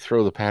about we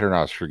throw the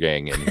Paternoster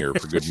gang in here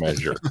for good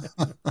measure?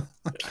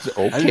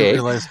 Okay. I didn't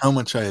realize how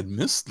much I had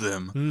missed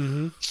them.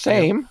 Mm-hmm.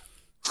 Same.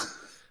 Yep.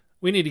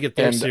 We need to get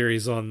their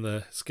series on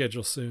the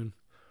schedule soon.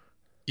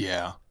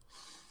 Yeah.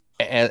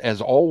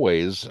 As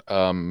always,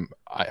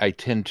 I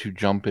tend to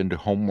jump into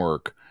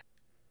homework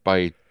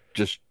by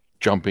just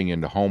jumping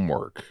into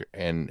homework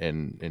and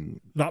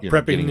not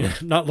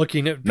prepping, not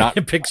looking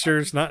at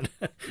pictures, not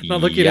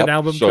looking at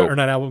album or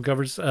not album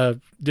covers,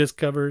 disc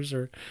covers,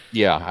 or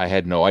I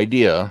had no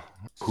idea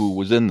who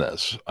was in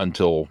this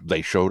until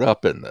they showed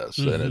up in this,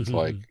 and it's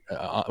like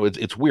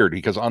it's weird,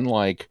 because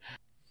unlike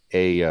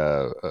a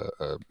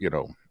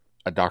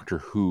Doctor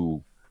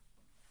Who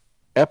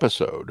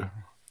episode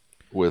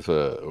with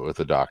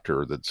a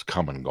Doctor that's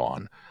come and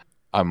gone,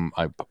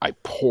 I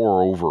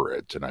pour over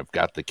it, and I've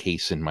got the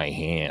case in my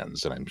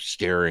hands, and I'm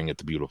staring at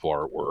the beautiful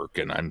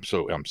artwork, and I'm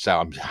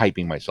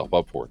hyping myself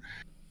up for it.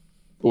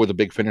 But with the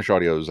Big Finish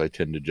audios, I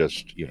tend to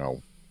just,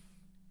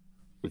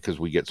 because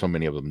we get so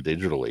many of them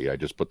digitally, I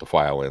just put the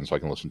file in so I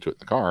can listen to it in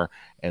the car,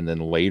 and then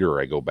later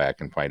I go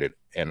back and find it,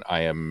 and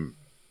I am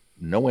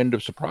no end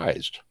of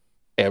surprised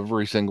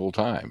every single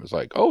time. It's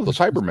like, oh, the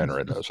Cybermen are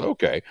in this.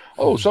 Okay.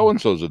 Oh,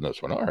 so-and-so's in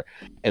this one. All right.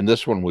 And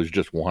this one was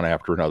just one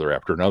after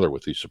another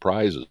with these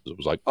surprises. It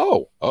was like,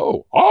 oh.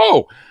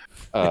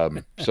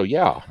 So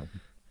yeah,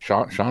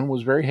 Sean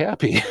was very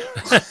happy.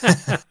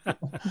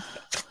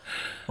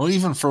 Well,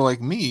 even for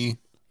like me,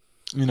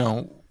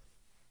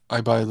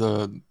 I buy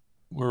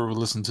we're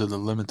listening to the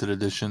limited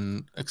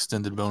edition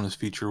extended bonus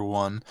feature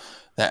one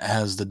that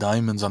has the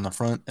diamonds on the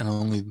front and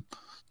only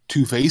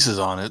 2 faces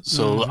on it,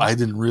 so I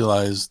didn't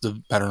realize the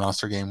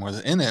Paternoster game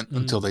was in it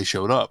until they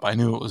showed up. I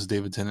knew it was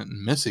David Tennant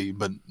and Missy,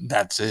 but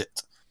that's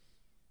it.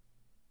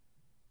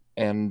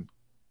 And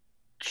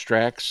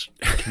Strax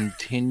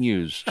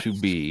continues to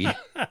be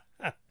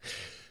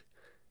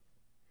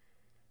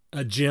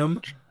a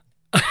gem.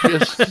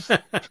 Just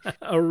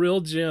a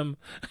real gem.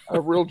 A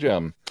real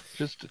gem.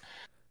 Just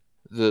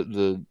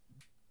the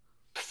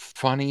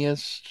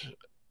funniest,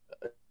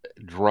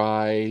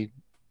 dry,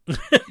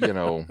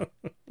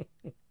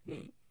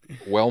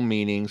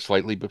 well-meaning,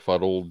 slightly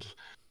befuddled.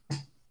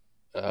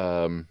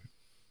 The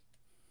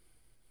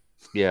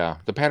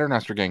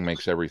Paternoster gang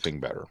makes everything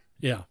better.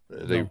 Yeah,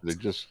 they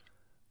just.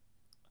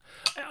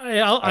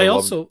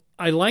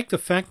 I like the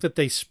fact that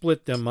they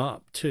split them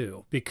up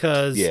too,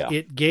 because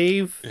it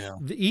gave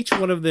each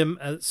one of them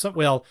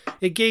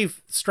it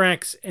gave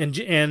Strax and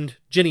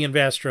Ginny and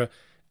Vastra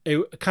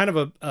a kind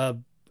of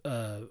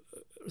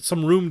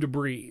some room to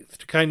breathe,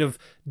 to kind of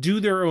do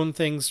their own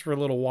things for a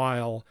little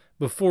while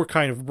before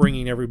kind of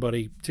bringing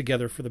everybody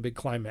together for the big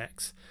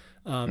climax.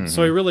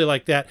 So I really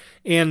like that.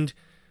 And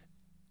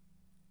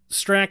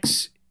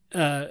Strax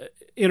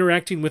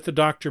interacting with the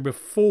Doctor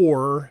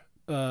before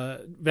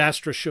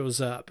Vastra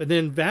shows up. And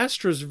then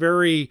Vastra's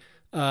very,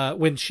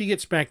 when she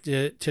gets back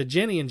to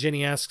Jenny, and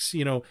Jenny asks,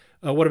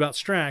 what about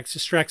Strax?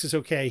 Strax is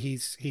okay.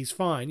 He's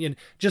fine. And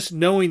just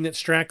knowing that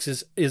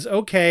Strax is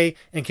okay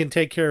and can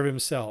take care of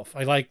himself.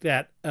 I like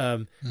that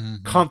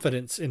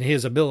confidence in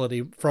his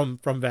ability from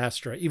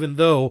Vastra. Even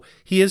though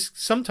he is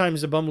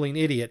sometimes a bumbling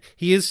idiot,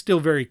 he is still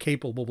very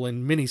capable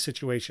in many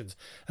situations,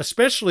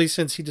 especially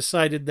since he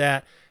decided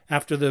that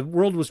after the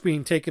world was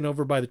being taken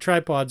over by the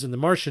tripods and the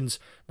Martians,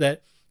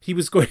 that he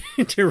was going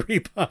to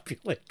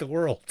repopulate the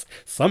world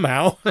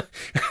somehow.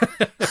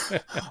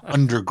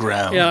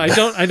 Underground. Yeah, I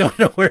don't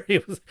know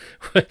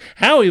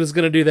how he was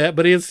going to do that,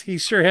 but he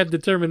sure had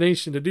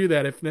determination to do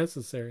that if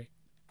necessary.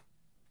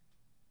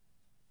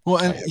 Well,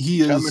 and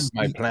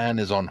my plan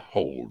is on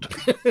hold.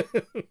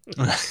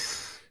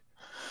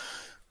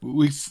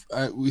 We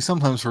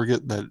sometimes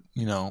forget that,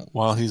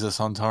 while he's a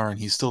Sontaran,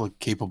 he's still a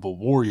capable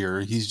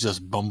warrior. He's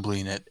just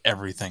bumbling at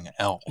everything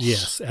else.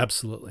 Yes,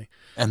 absolutely.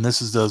 And this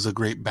does a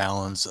great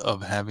balance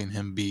of having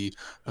him be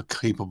a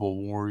capable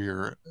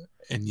warrior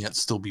and yet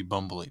still be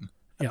bumbling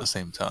at the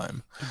same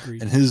time.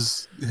 Agreed. And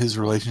his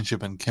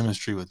relationship and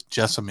chemistry with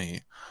Jessamy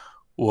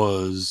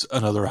was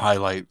another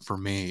highlight for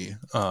me.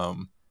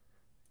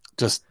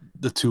 Just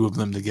the two of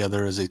them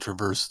together as they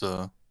traverse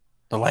the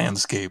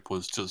landscape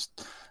was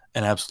just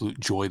an absolute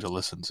joy to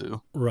listen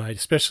to. Right,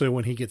 especially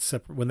when they get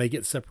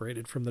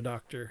separated from the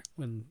Doctor.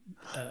 When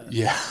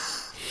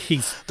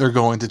they're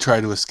going to try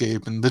to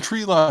escape, and the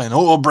tree line.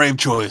 Oh, brave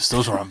choice!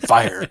 Those are on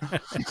fire.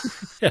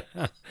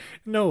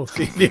 No,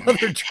 the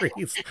other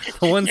trees,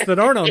 the ones that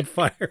aren't on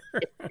fire.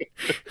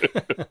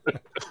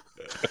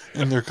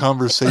 In their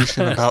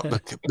conversation about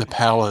the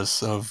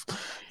palace of,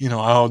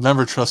 I'll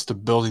never trust a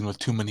building with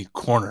too many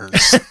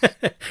corners.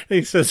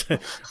 He says the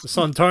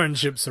Sontaran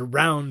ships are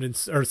round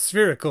or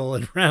spherical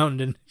and round,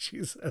 and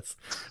she says,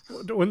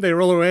 when they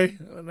roll away,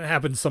 it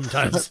happens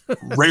sometimes.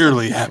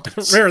 Rarely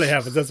happens. Rarely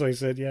happens. That's what he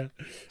said. Yeah,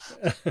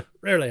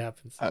 rarely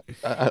happens.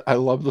 I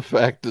love the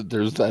fact that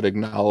there's that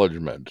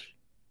acknowledgement.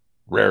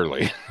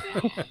 Rarely.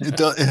 It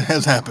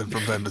has happened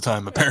from time to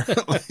time,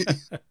 apparently.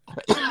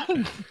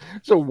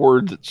 It's a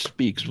word that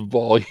speaks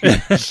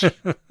volumes.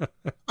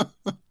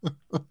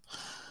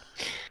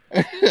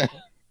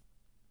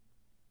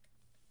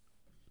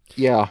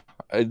 Yeah,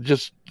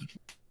 just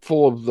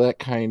full of that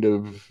kind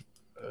of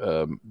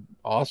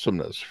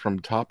awesomeness from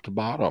top to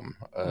bottom.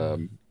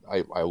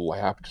 I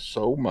laughed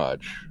so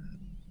much,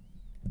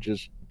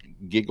 just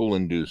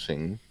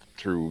giggle-inducing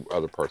through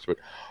other parts of it.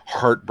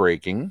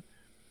 Heartbreaking.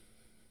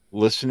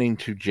 Listening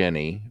to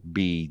Jenny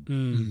be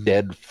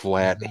dead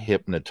flat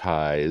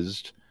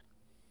hypnotized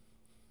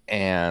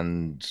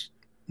and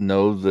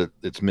know that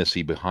it's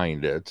Missy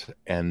behind it,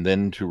 and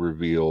then to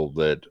reveal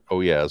that,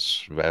 oh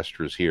yes,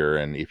 Vastra's here,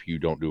 and if you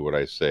don't do what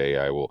I say,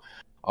 I will.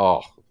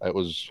 Oh, that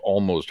was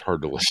almost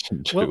hard to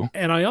listen to. Well,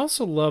 and I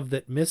also love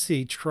that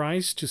Missy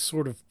tries to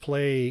sort of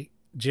play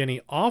Jenny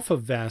off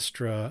of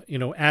Vastra,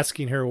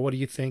 asking her, what do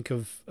you think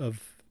of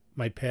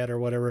my pet or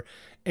whatever.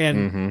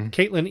 And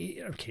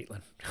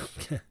Katrin,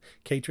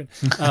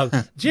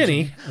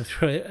 Jenny,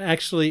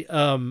 actually,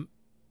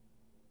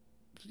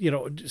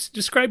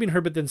 describing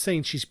her, but then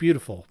saying she's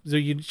beautiful. So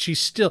she's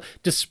still,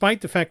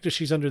 despite the fact that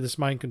she's under this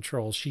mind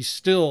control, she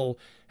still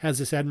has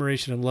this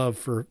admiration and love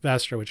for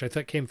Vastra, which I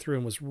thought came through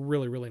and was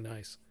really, really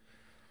nice.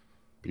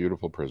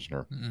 Beautiful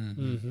prisoner.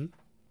 Mm-hmm.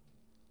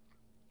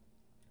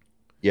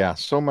 Yeah,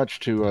 so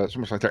much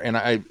like that. And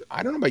I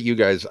don't know about you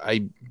guys.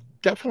 I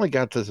definitely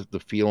got the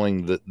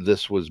feeling that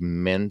this was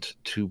meant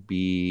to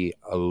be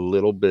a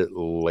little bit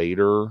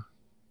later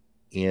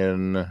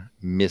in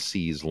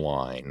Missy's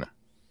line.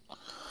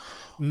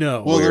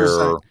 No. Well, there's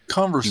that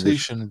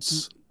conversation.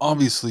 It's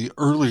obviously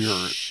earlier.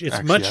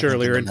 It's much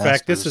earlier. In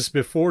fact, this is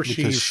before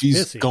she's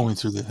Missy. Going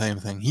through the same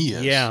thing he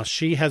is. Yeah,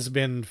 she has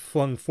been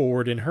flung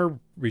forward in her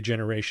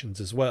regenerations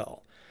as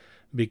well,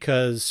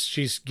 because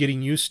she's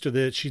getting used to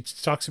this. She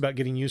talks about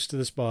getting used to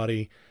this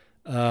body.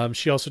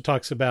 She also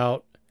talks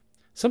about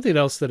something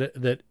else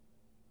that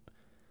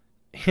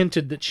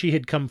hinted that she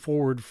had come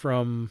forward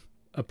from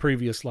a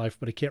previous life,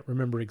 but I can't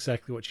remember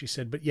exactly what she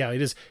said. But yeah,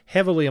 it is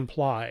heavily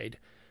implied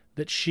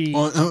that she...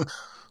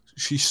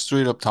 she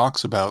straight up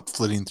talks about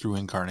flitting through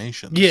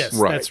incarnations. Yes,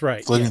 right. That's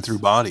right. Flitting through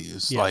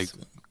bodies. Yes.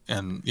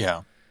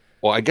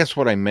 Well, I guess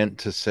what I meant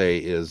to say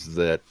is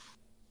that,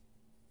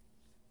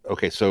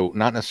 okay, so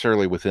not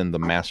necessarily within the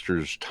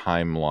Master's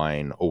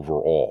timeline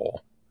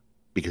overall,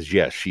 because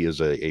yes, she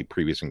is a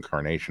previous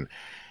incarnation.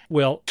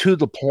 Well, to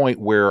the point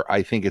where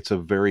I think it's a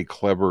very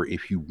clever,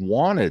 if you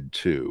wanted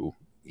to,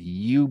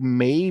 you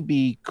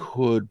maybe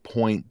could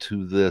point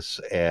to this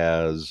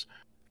as,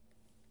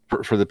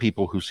 for the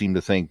people who seem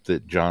to think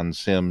that John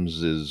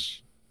Sims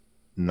is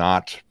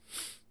not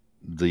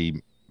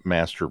the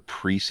Master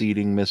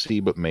preceding Missy,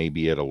 but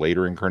maybe at a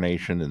later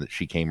incarnation and that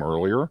she came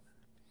earlier,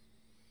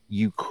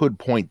 you could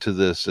point to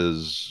this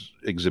as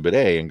Exhibit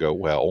A and go,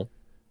 well,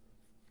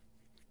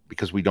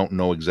 because we don't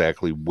know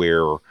exactly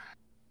where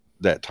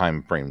that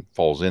time frame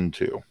falls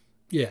into.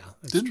 Yeah,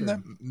 that's true.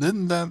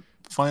 Didn't that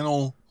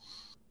final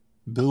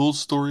Bill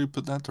story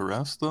put that to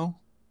rest, though?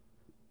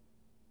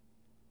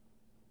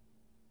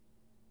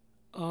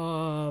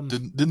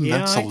 Didn't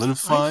that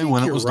solidify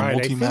when it was the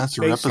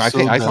multi-master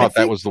episode? I thought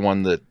that was the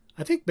one that...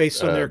 I think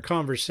based on their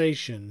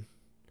conversation,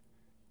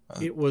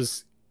 it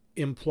was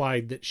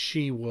implied that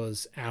she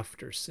was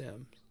after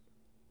Sims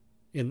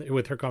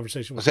with her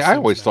conversation with I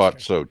always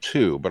thought so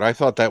too, but I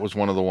thought that was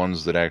one of the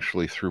ones that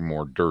actually threw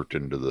more dirt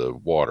into the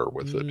water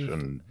with it.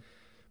 And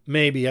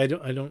maybe I'm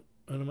not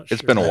sure.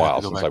 It's been a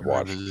while since I've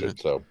watched it,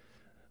 so.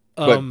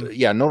 But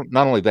yeah, no,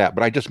 not only that,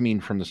 but I just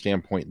mean from the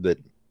standpoint that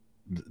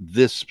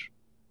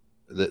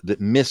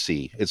that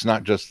Missy, it's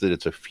not just that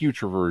it's a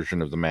future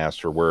version of the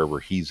Master wherever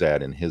he's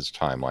at in his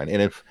timeline.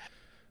 And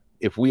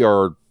if we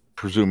are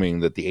presuming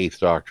that the Eighth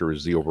Doctor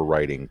is the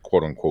overriding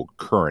quote-unquote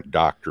current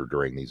Doctor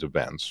during these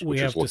events,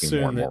 which is looking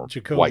more and more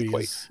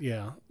likely.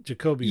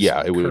 Jacoby's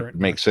yeah, it would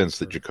make sense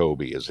that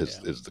Jacoby is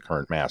the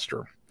current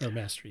Master. Or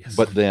Master, yes.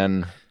 But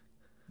then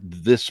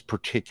this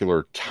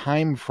particular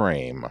time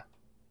frame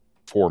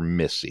for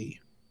Missy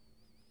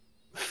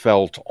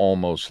felt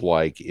almost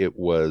like it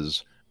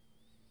was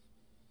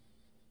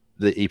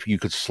that if you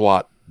could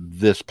slot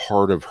this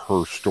part of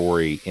her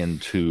story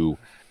into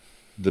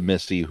the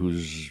Missy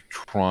who's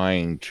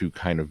trying to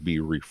kind of be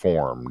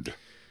reformed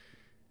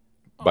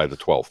by the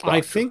 12th Doctor. I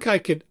think I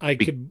could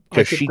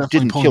because she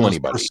didn't kill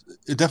anybody.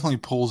 It definitely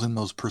pulls in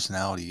those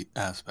personality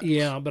aspects.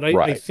 Yeah, but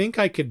I think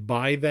I could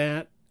buy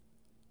that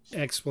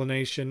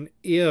explanation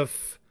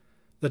if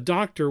the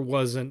Doctor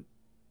wasn't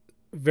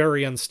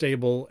very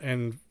unstable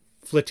and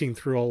flitting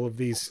through all of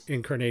these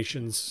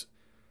incarnations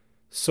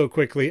so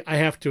quickly. I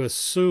have to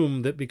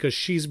assume that because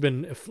she's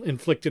been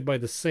inflicted by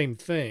the same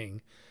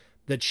thing,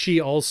 that she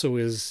also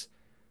is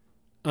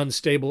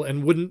unstable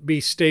and wouldn't be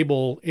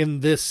stable in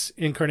this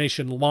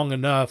incarnation long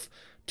enough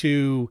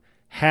to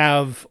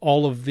have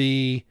all of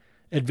the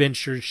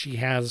adventures she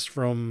has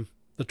from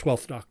the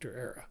 12th Doctor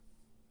era.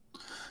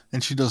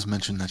 And she does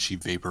mention that she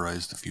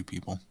vaporized a few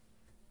people.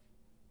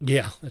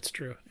 Yeah, that's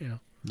true. Yeah.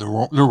 There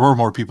were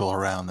more people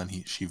around than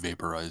she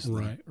vaporized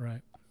them.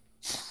 Right.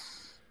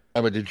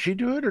 But did she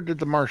do it or did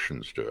the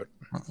Martians do it?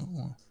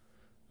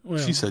 Well,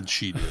 she said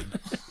she did.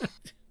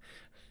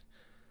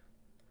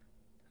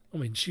 I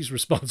mean, she's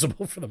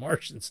responsible for the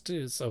Martians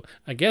too. So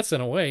I guess in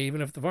a way,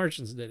 even if the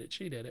Martians did it,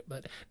 she did it.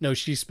 But no,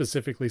 she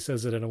specifically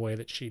says it in a way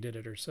that she did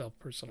it herself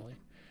personally.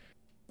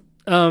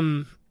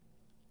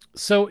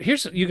 So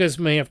you guys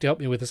may have to help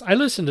me with this. I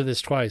listened to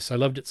this twice. I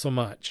loved it so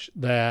much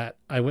that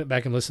I went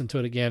back and listened to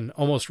it again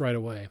almost right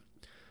away.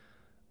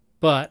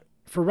 But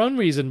for one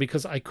reason,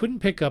 because I couldn't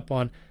pick up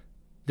on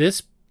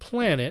this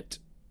planet,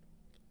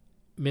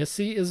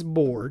 Missy is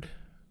bored.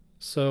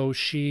 So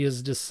she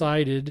has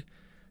decided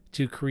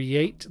to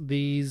create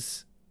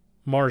these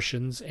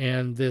Martians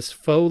and this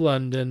faux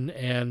London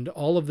and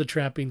all of the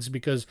trappings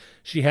because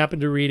she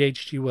happened to read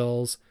H.G.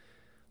 Wells,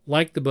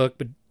 liked the book,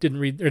 but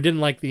didn't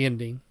like the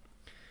ending.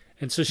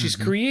 And so she's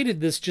created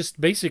this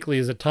just basically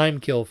as a time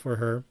kill for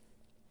her.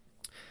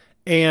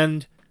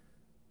 And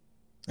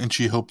And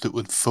she hoped it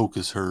would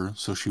focus her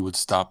so she would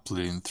stop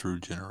bleeding through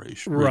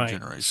generation.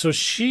 Right. So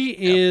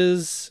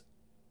she's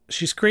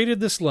created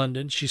this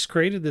London. She's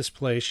created this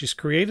place. She's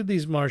created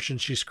these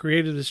Martians. She's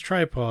created this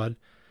tripod.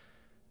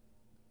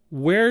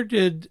 Where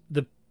did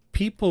the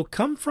people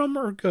come from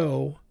or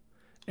go?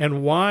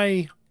 And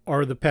why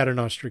are the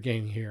Paternoster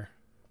gang here?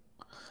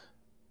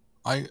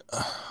 I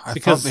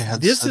thought they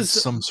had said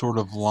some sort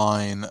of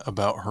line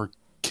about her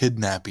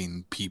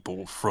kidnapping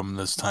people from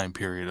this time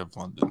period of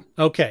London.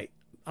 Okay.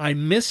 I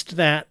missed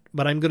that,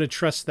 but I'm going to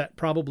trust that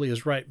probably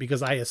is right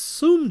because I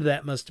assumed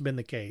that must have been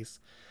the case.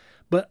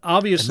 But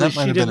obviously and that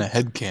might have been a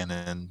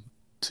headcanon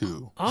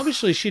too.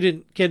 Obviously she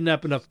didn't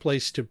kidnap enough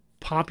place to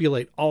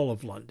populate all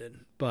of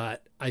London,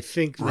 but I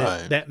think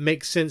that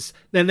makes sense.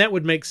 Then that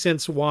would make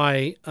sense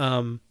why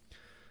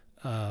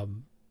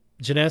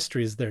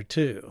Genestri is there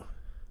too.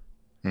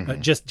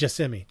 Mm-hmm.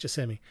 Jessamy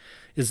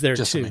is there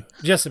too.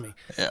 Jessamy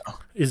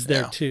is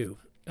there too.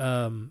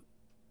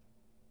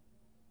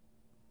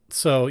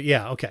 So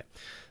yeah, okay.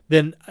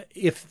 Then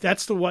if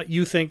that's what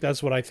you think,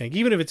 that's what I think.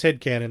 Even if it's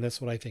headcanon,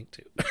 that's what I think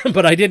too.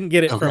 But I didn't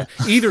get it from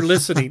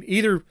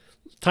either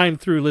time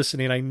through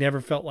listening. I never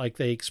felt like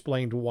they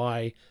explained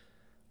why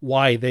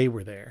they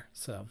were there.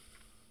 So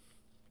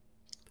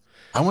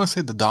I want to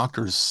say the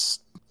doctors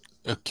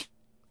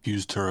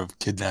accused her of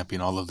kidnapping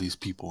all of these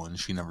people, and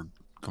she never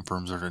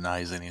confirms or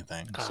denies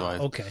anything.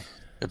 So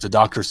if the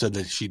doctor said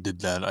that she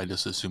did that, I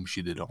just assumed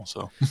she did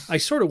also. I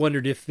sort of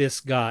wondered if this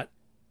got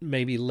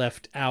maybe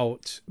left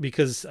out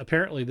because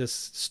apparently this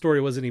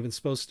story wasn't even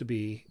supposed to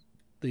be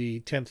the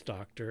 10th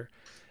Doctor,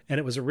 and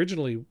it was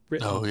originally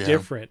written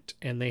different,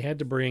 and they had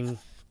to bring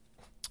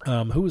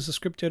who was the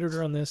script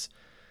editor on this?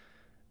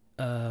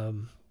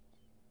 Well,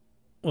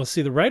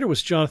 see, the writer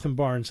was Jonathan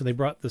Barnes, and they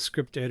brought the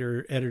script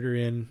editor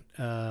in.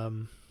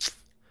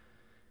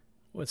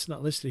 It's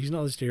not listed. He's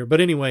not listed here. But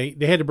anyway,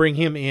 they had to bring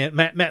him in.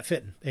 Matt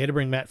Fitton. They had to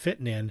bring Matt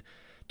Fitton in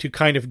to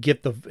kind of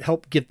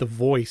help get the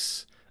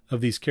voice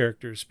of these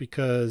characters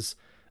because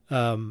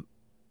while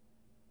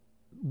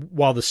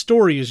the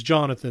story is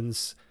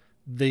Jonathan's,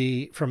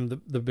 from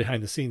the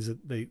behind the scenes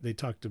that they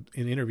talked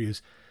in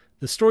interviews,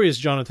 the story is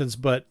Jonathan's,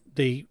 but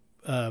they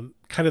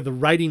kind of the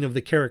writing of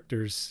the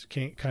characters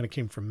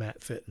came from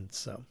Matt Fitton.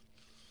 So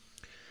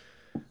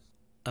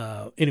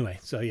anyway,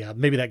 so yeah,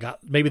 maybe that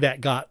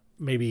got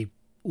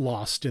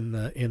lost in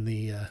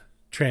the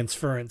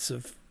transference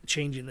of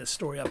changing this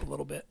story up a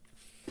little bit.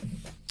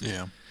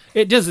 Yeah,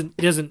 it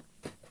doesn't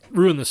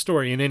ruin the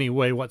story in any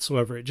way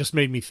whatsoever. It just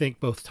made me think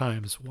both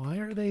times, why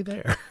are they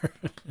there?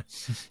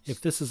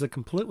 If this is a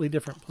completely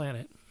different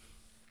planet.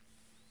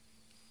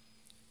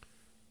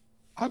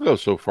 I'll go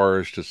so far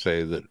as to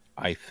say that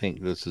I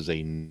think this is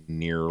a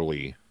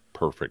nearly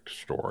perfect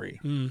story.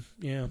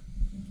 Yeah.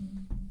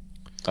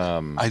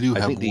 I do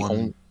have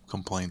one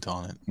complaint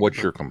on it. What's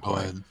your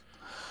complaint?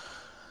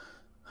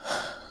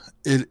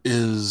 It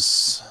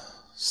is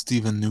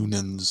Stephen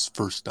Noonan's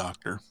first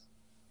Doctor.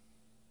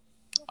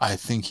 I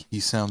think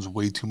he sounds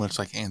way too much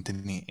like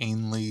Anthony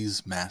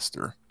Ainley's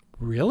Master.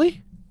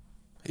 Really?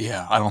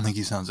 Yeah, I don't think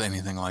he sounds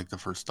anything like the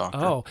first Doctor.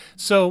 Oh,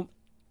 so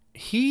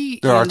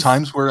There are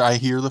times where I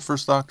hear the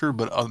first Doctor,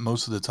 but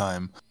most of the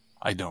time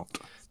I don't.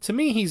 To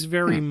me, he's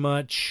very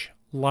much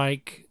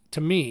like,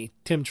 Tim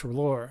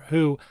Treloar,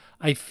 who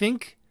I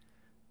think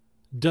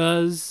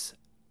does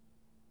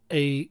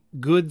a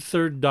good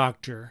third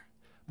Doctor,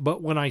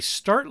 but when I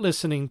start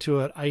listening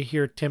to it, I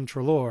hear Tim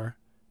Treloar.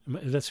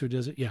 That's who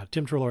does it? Yeah,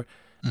 Tim Treloar.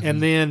 Mm-hmm.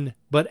 And then,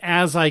 but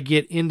as I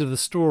get into the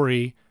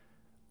story,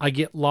 I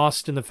get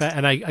lost in the fact,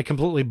 and I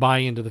completely buy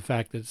into the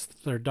fact that it's the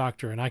third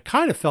Doctor. And I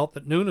kind of felt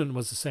that Noonan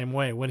was the same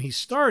way. When he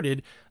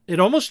started, it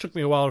almost took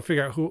me a while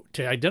to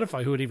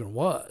identify who it even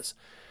was.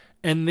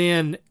 And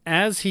then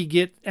as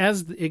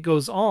it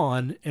goes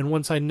on, and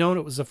once I'd known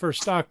it was the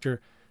first Doctor,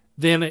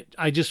 then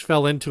I just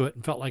fell into it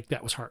and felt like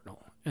that was Hartnell.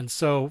 And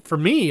so for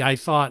me, I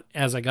thought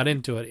as I got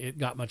into it, it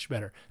got much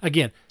better.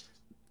 Again,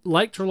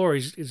 like Treloar,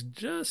 is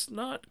just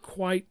not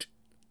quite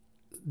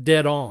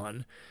dead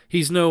on.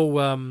 He's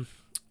no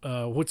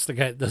what's the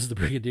guy that does the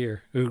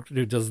Brigadier who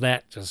does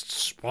that just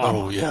spot on.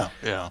 Oh yeah.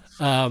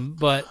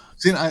 But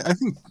see,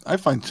 I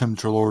find Tim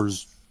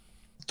Treloar's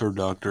third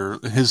Doctor,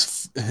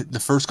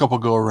 the first couple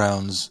go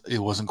arounds, it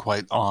wasn't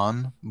quite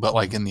on, but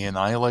like in the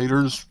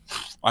Annihilators,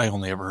 I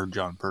only ever heard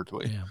John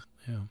Pertwee. Yeah.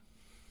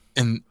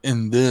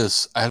 In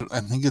this, I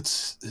think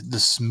it's the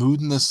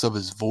smoothness of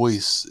his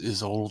voice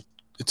is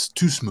it's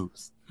too smooth.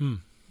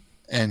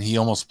 And he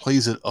almost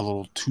plays it a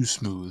little too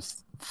smooth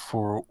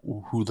for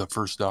who the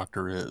first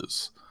Doctor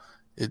is.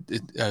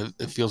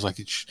 It feels like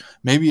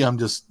maybe I'm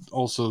just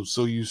also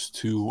so used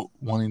to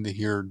wanting to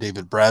hear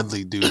David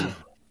Bradley do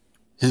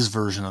his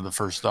version of the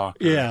first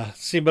Doctor. Yeah,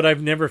 see, but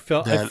I've never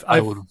felt that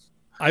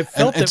I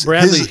felt that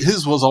Bradley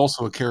his was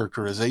also a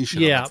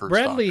characterization. Yeah, of the first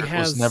Bradley Doctor.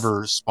 was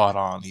never spot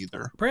on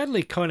either.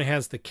 Bradley kind of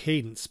has the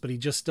cadence, but he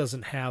just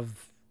doesn't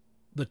have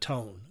the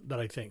tone that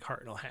I think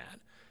Hartnell had.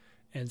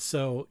 And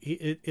so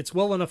it's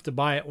well enough to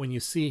buy it when you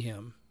see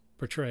him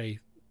portray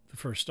the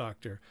first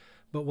Doctor.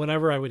 But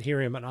whenever I would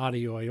hear him on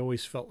audio, I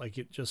always felt like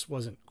it just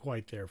wasn't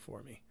quite there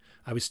for me.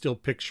 I was still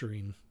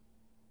picturing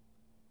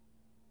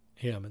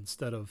him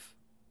instead of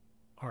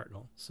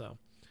Hartnell. So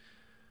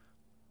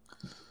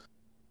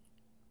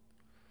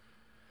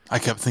I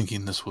kept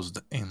thinking this was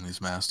the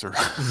Ainley's master,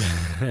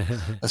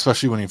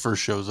 especially when he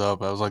first shows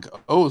up. I was like,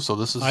 "Oh, so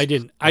this is." I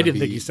didn't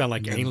think he sounded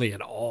like Ainley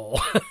at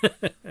all.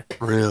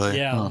 Really?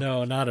 Yeah, Huh.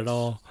 no, not at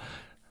all.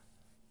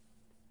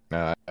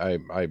 No,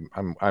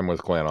 I'm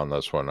with Glenn on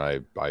this one.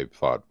 I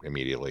thought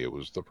immediately it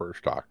was the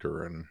first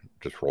Doctor and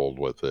just rolled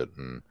with it.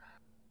 And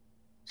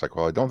it's like,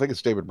 well, I don't think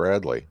it's David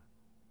Bradley,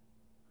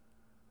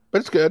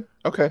 but it's good.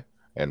 Okay,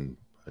 and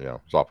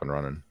it's off and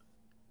running.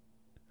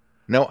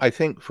 No, I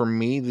think for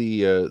me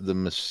the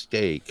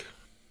mistake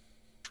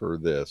for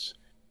this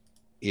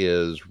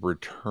is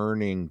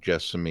returning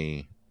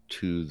Jessamy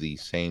to the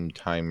same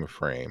time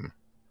frame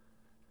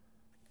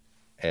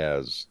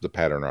as the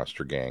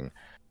Paternoster gang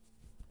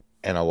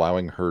and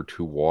allowing her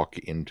to walk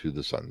into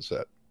the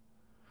sunset.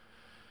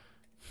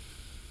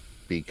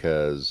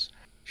 Because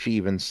she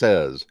even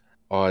says,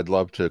 "Oh, I'd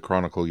love to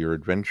chronicle your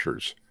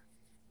adventures."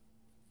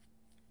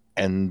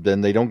 And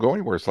then they don't go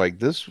anywhere. It's like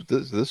this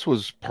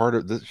was part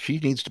of this. She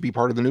needs to be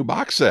part of the new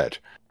box set.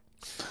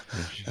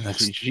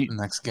 The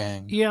next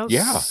gang. Yeah.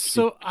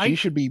 So she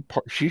should be.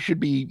 She should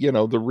be.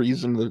 The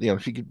reason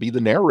that she could be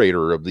the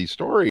narrator of these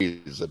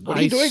stories. What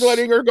are you doing,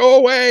 letting her go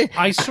away?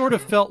 I sort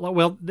of felt like.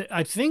 Well,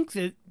 I think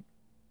that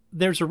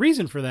there's a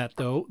reason for that,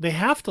 though. They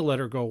have to let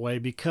her go away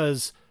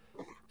because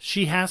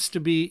she has to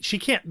be. She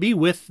can't be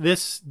with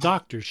this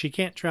doctor. She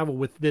can't travel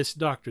with this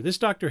doctor. This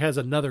doctor has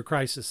another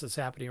crisis that's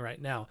happening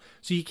right now,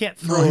 so you can't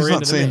throw her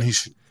into the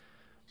mix.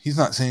 He's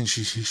not saying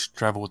she should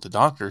travel with the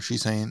doctor.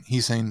 He's saying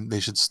she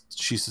should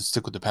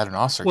stick with the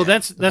Paternoster. Well,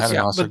 gang.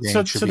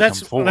 So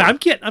that's I'm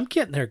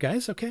getting there,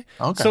 guys. Okay.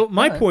 So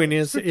my point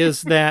is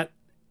that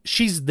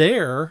she's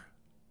there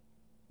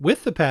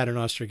with the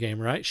Paternoster game,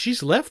 right?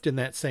 She's left in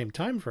that same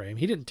time frame.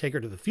 He didn't take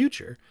her to the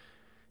future.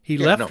 He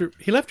left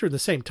her in the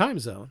same time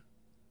zone.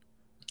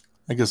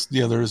 I guess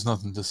there is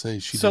nothing to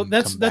say.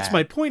 That's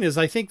my point. Is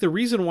I think the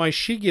reason why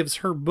she gives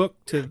her book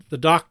to the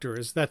doctor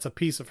is that's a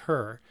piece of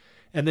her.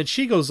 And then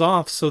she goes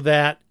off so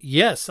that,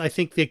 yes, I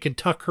think they can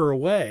tuck her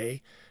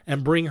away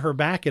and bring her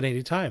back at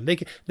any time.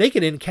 They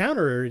can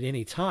encounter her at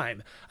any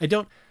time.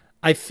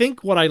 I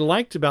think what I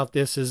liked about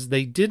this is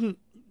they didn't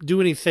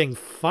do anything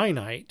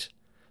finite,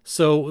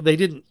 so they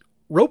didn't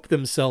rope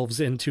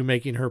themselves into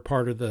making her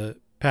part of the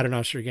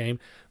Paternoster game,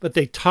 but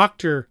they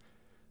tucked her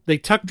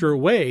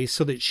away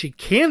so that she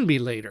can be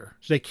later.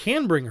 So they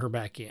can bring her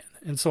back in.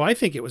 And so I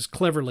think it was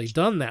cleverly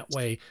done that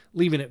way,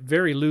 leaving it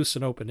very loose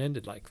and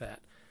open-ended like that.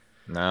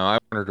 No, I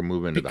want her to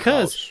move into the house.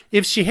 Because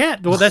if she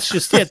had, well, that's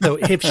just it, though.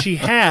 If she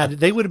had,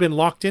 they would have been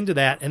locked into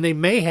that, and they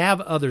may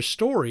have other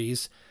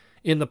stories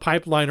in the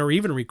pipeline or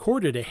even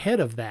recorded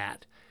ahead of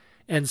that.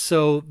 And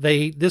so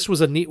this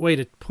was a neat way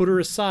to put her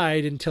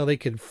aside until they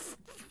could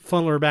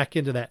funnel her back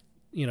into that,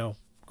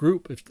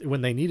 group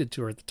when they needed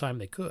to, or at the time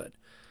they could.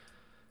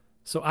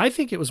 So I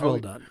think it was well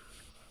done.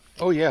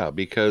 Oh, yeah,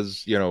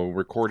 because,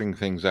 recording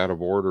things out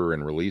of order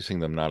and releasing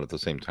them not at the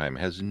same time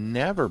has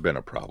never been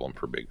a problem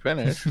for Big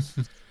Finish.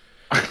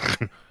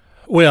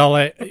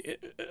 Well,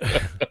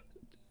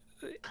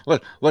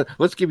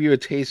 let's give you a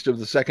taste of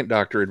the second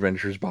Doctor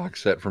Adventures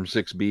box set from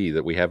 6B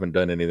that we haven't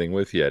done anything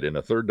with yet in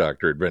a third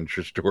Doctor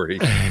Adventure story,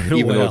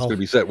 even though it's going to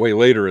be set way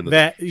later in the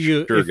guys.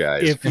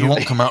 It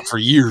won't come out for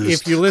years.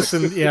 If you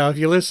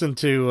listen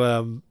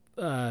to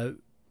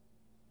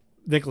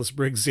Nicholas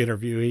Briggs'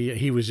 interview,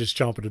 he was just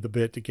chomping at the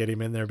bit to get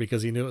him in there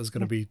because he knew it was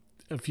going to be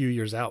a few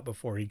years out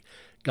before he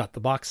got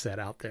the box set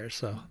out there.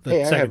 So I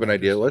have an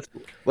idea.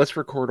 Let's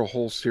record a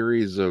whole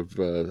series of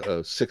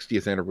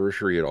 60th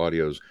anniversary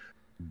audios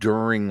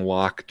during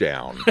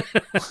lockdown.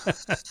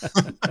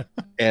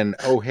 And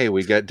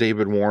we got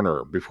David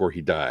Warner before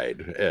he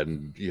died,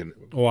 and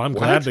I'm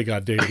glad they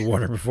got David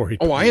Warner before he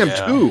died. I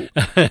am too.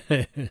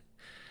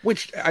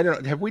 Which I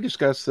don't know. Have we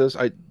discussed this?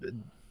 I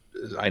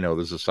know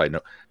this is a side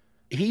note.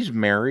 He's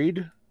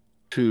married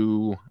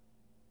to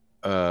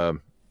or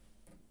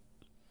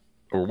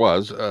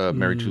was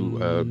married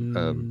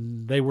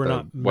to they were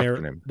not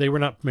married. They were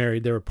not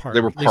married. They were partners.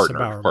 They were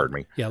partners. Pardon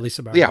me. Yeah,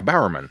 Lisa Bowerman. Yeah,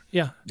 Bowerman.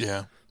 Yeah.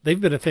 They've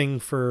been a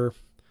thing for,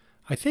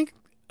 I think,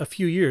 a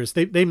few years.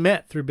 They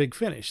met through Big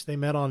Finish. They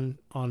met on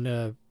one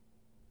of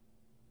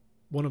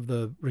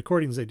the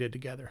recordings they did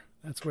together.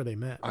 That's where they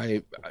met.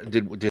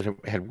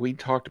 Had we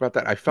talked about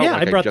that? I felt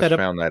like I just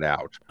found that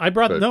out. I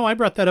brought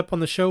that up on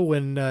the show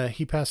when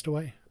he passed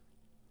away.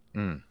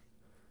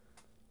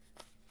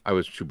 I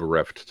was too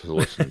bereft to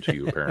listen to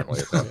you apparently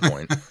at that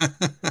point.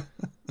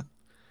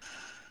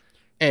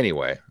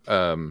 Anyway,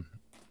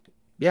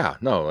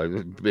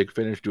 Big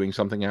Finish doing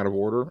something out of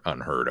order,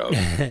 unheard of.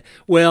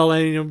 Well,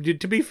 and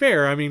to be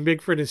fair,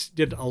 Big Finish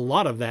did a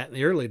lot of that in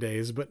the early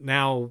days, but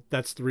now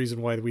that's the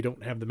reason why we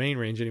don't have the main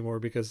range anymore,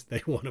 because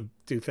they want to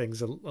do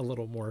things a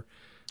little more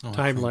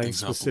timeline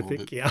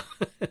specific. Yeah.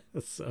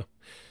 So,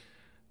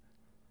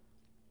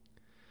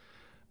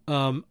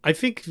 I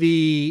think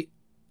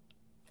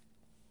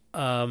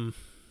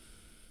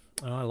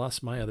Oh, I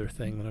lost my other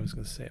thing that I was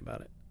going to say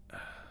about it.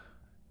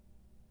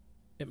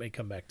 It may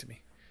come back to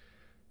me.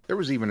 There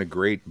was even a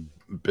great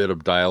bit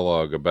of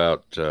dialogue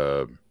about,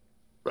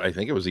 I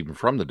think it was even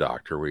from the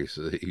Doctor, where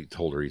he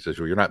told her, he says,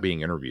 well, you're not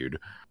being interviewed.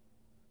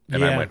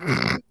 And I went,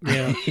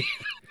 yeah.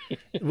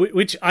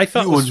 Which I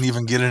thought you wouldn't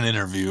even get an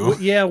interview.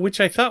 Yeah,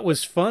 which I thought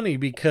was funny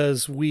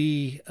because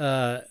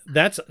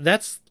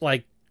that's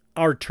like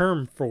our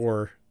term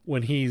for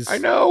when he's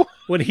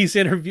when he's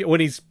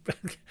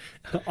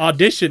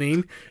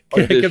auditioning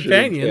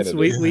companions.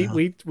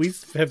 We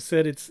have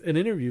said it's an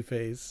interview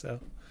phase, so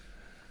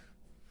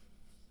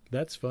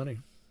that's funny.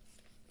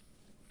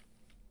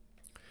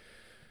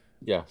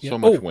 Yeah, so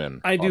much win.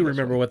 I do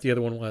remember what the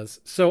other one was.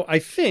 So I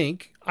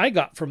think I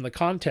got from the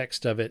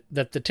context of it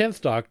that the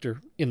 10th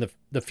Doctor, in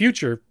the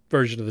future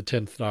version of the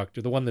 10th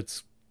Doctor, the one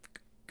that's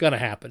going to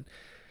happen,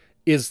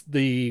 is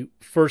the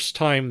first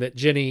time that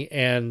Jenny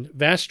and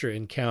Vastra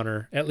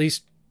encounter, at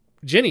least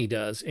Jenny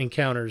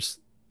encounters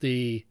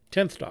the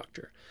 10th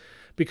Doctor,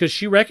 because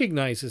she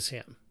recognizes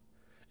him.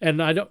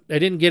 And I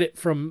didn't get it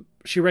from,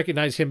 she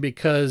recognized him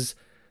because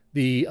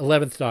the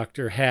 11th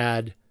Doctor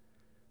had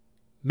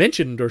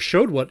mentioned or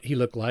showed what he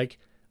looked like.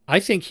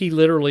 I think he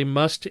literally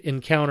must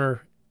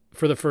encounter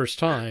for the first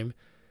time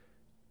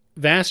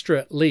Vastra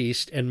at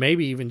least, and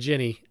maybe even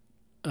Jenny,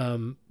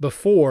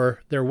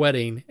 before their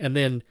wedding. And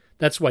then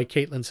that's why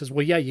Caitlin says,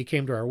 well, yeah, you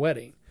came to our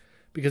wedding,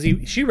 because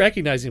she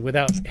recognized him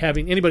without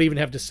having anybody even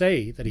have to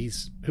say that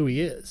he's who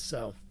he is.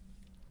 So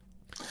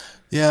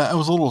yeah, I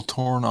was a little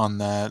torn on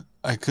that.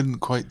 I couldn't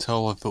quite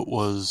tell if it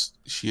was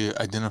she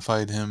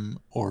identified him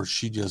or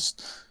she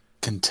just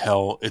can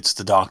tell it's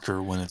the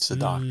Doctor when it's the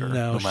Doctor,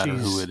 no matter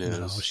who it is.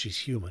 No, she's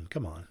human.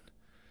 Come on.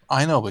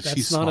 I know, but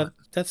she's smart.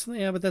 That's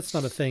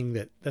not a thing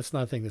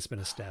that's been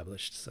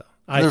established. So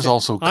there's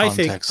also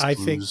context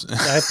clues.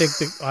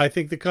 I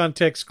think the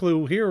context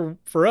clue here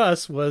for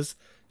us was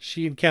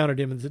she encountered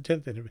him in the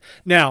 10th interview.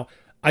 Now,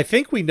 I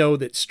think we know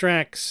that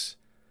Strax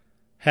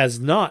has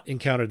not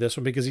encountered this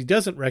one because he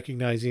doesn't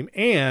recognize him,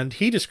 and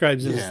he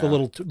describes him as the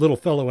little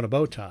fellow in a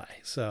bow tie.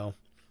 So.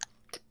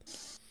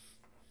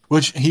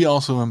 Which he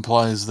also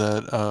implies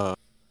that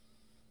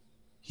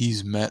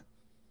he's met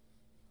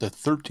the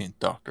 13th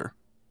Doctor.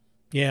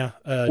 Yeah.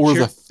 Or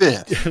the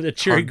 5th. The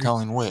cheery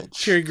telling witch.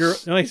 Cheery girl.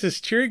 No, he says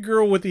cheery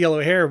girl with the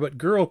yellow hair, but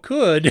girl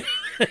could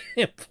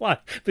imply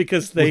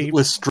because they.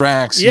 With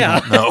Strax,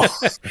 yeah. You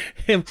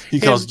don't know. he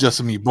calls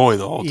Jessamy boy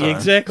the whole time.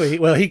 Exactly.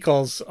 Well, he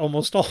calls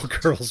almost all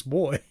girls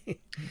boy.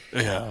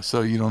 Yeah,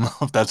 so you don't know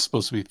if that's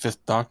supposed to be 5th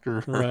Doctor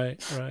or right.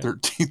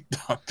 13th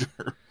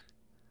Doctor.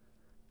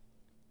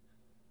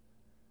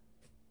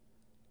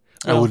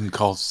 I wouldn't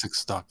call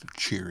 6th Doctor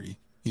cheery.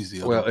 He's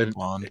the other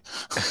blonde.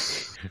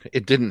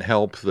 It didn't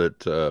help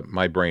that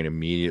my brain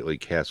immediately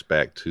cast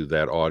back to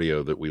that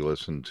audio that we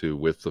listened to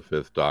with the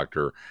 5th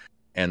Doctor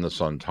and the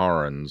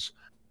Sontarans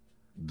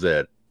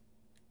that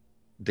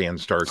Dan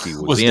Starkey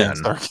was in. Dan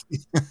Starkey.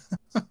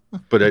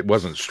 But it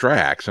wasn't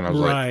Strax. And I was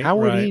like, how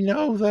would he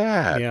know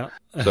that? Yeah.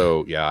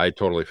 So, yeah, I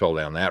totally fell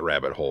down that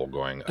rabbit hole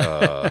going,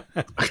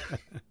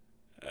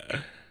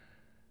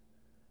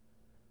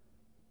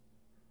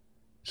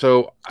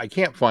 So I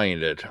can't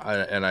find it,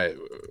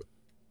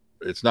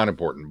 it's not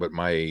important, but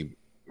my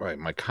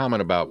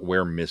comment about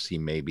where Missy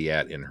may be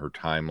at in her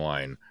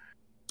timeline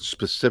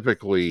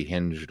specifically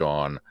hinged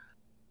on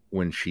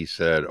when she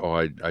said,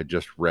 oh, I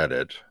just read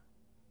it,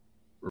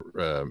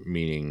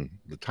 meaning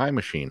the Time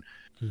Machine.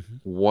 Mm-hmm.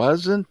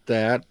 Wasn't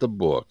that the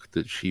book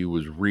that she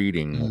was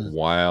reading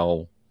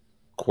while,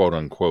 quote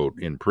unquote,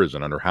 in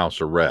prison under house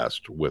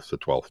arrest with the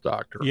 12th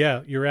Doctor?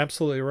 Yeah, you're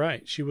absolutely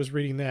right. She was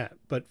reading that.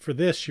 But for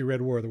this, she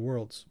read War of the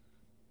Worlds.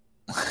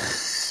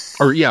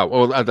 Or, yeah,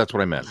 well, that's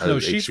what I meant. No,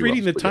 she's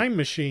reading the Time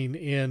Machine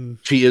in...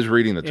 She is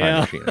reading the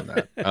Time Machine in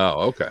that.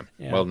 Oh, okay.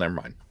 Yeah. Well, never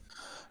mind.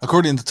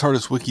 According to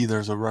TARDIS Wiki,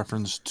 there's a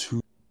reference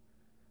to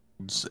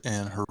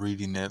and her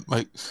reading it.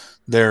 Like,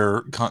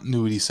 their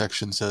continuity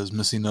section says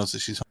Missy knows that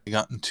she's only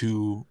gotten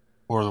 2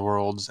 War of the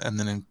Worlds, and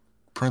then in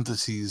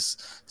parentheses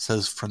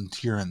says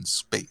Frontier in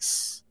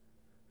Space.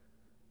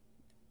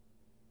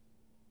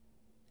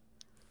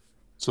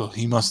 So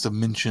he must have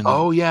mentioned.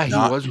 Oh yeah, he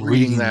was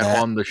reading that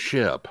on the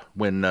ship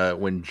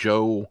when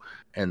Joe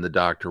and the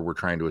Doctor were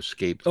trying to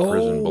escape the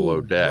prison below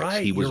decks.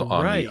 Right, he was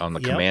on the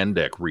command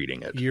deck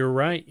reading it. You're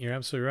right. You're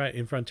absolutely right.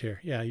 In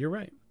Frontier. Yeah, you're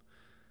right.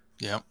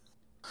 Yep.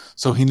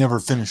 So he never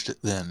finished it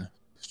then.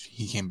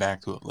 He came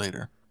back to it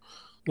later.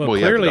 Well,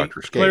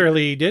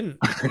 clearly he didn't.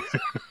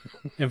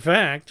 In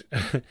fact,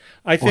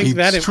 I think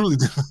that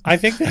implies.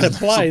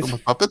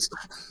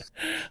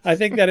 I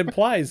think that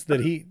implies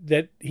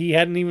that he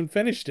hadn't even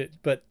finished it,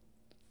 but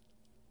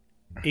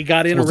he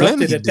got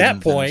interrupted at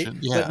that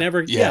point, but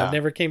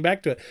never came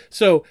back to it.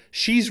 So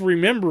she's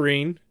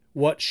remembering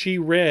what she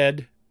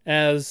read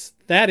as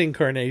that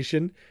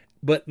incarnation,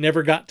 but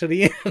never got to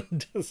the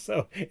end.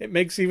 So it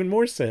makes even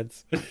more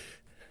sense.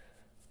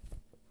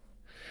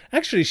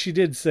 Actually, she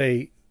did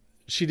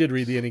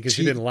read the ending because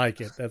she didn't like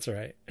it. That's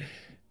right.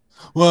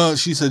 Well,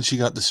 she said she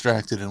got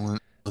distracted and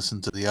went to listen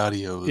to the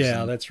audios.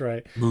 Yeah, that's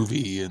right.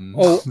 Movie and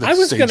I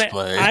was stage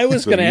play. I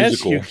was gonna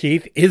ask you,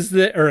 Keith,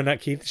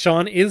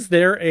 Sean, is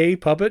there a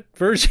puppet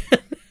version?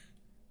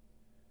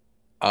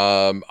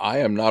 I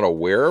am not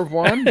aware of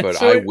one, but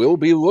so I will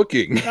be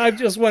looking. I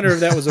just wonder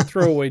if that was a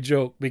throwaway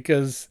joke,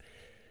 because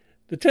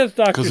the 10th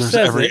Doctor says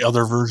every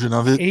other version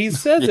of it. He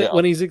says it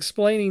when he's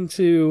explaining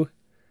to,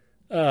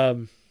 I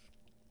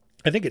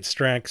think it's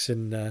Strax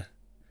and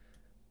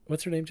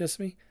what's her name,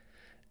 Jessamy,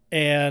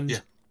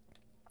 and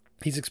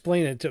he's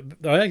explaining it to,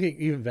 I think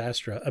even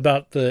Vastra,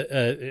 about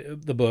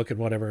the book and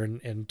whatever,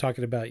 and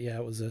talking about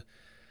it was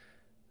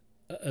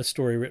a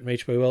story written by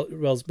H.P.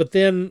 Wells, but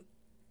then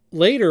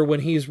later,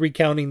 when he's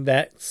recounting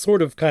that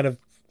sort of kind of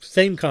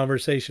same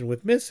conversation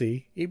with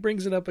Missy, he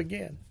brings it up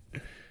again.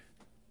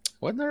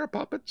 Wasn't there a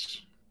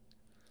puppets?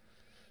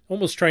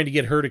 Almost trying to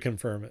get her to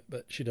confirm it,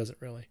 but she doesn't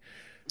really.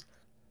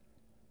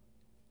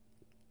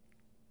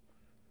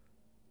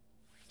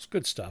 It's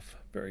good stuff.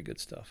 Very good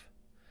stuff.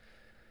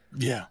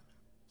 Yeah.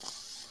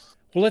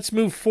 Well, let's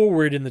move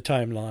forward in the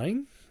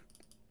timeline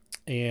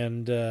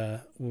and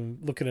we'll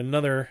look at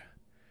another,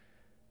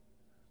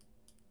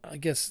 I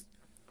guess,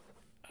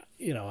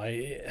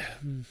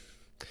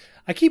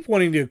 I keep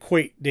wanting to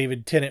equate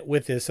David Tennant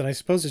with this, and I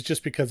suppose it's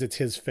just because it's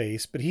his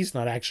face, but he's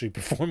not actually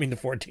performing the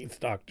 14th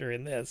Doctor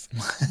in this.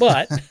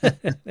 But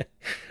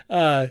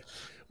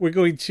we're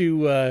going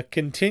to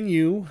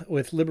continue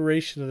with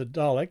Liberation of the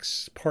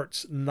Daleks,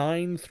 parts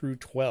 9 through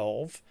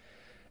 12.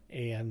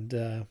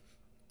 And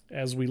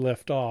as we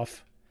left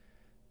off,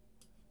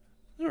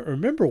 I don't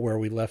remember where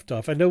we left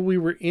off. I know we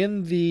were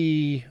in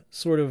the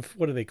sort of,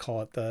 what do they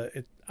call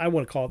it? I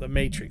want to call it the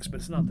Matrix, but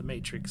it's not the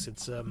Matrix.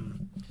 It's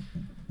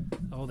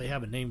they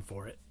have a name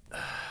for it.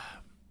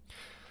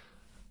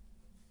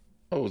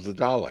 Oh, the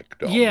Dalek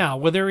dome. Yeah,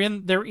 well, they're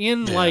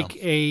in like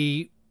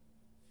a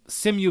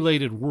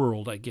simulated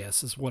world, I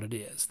guess, is what it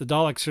is. The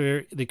Daleks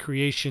are the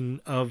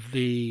creation of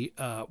the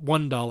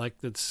one Dalek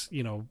that's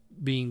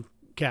being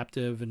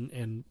captive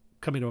and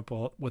coming up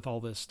with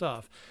all this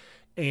stuff,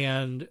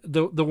 and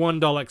the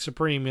one Dalek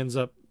Supreme ends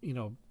up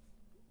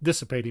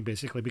dissipating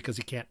basically because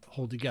he can't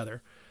hold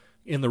together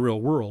in the real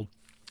world.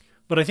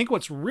 But I think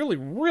what's really,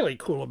 really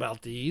cool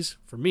about these,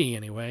 for me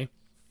anyway,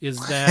 is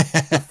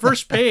that the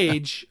first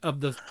page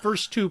of the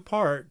first two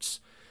parts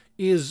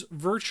is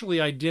virtually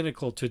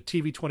identical to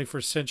TV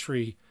 21st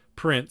Century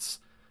prints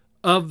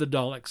of the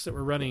Daleks that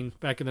were running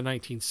back in the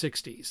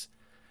 1960s.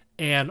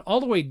 And all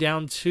the way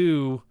down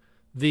to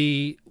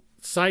the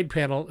side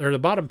panel, or the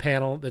bottom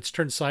panel that's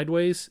turned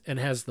sideways and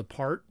has the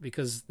part,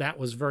 because that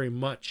was very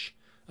much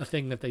a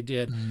thing that they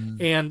did.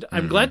 And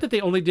I'm glad that they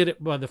only did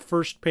it by the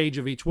first page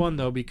of each one,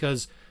 though,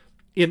 because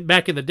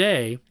back in the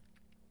day,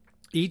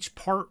 each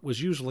part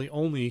was usually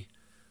only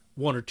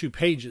 1 or 2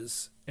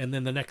 pages, and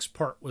then the next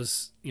part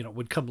was,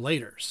 would come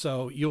later.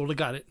 So you only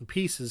got it in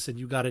pieces, and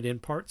you got it in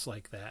parts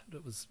like that.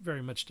 It was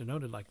very much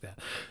denoted like that.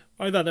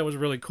 I thought that was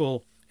really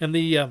cool. And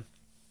the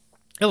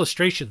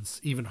illustrations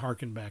even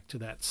harken back to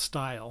that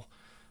style.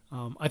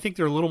 I think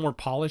they're a little more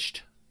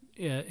polished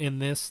in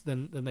this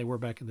than they were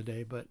back in the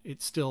day, but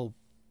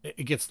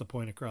it gets the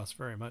point across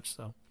very much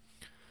so.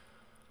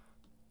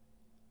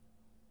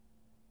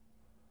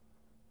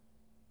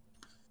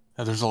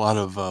 There's a lot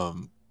of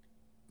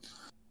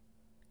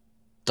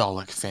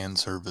Dalek fan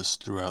service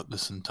throughout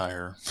this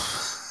entire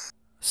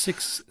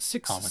Six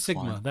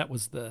Sigma line. That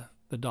was the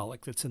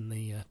Dalek that's in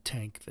the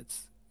tank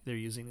they're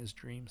using as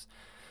dreams.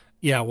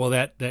 Yeah, well,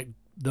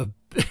 the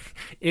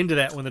into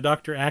that when the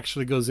Doctor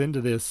actually goes into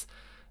this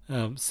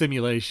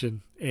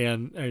simulation,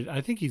 and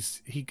I think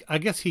I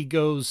guess he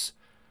goes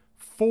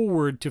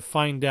forward to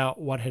find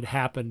out what had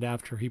happened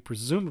after he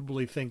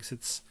presumably thinks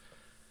it's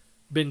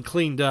been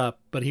cleaned up,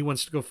 but he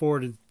wants to go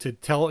forward to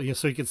tell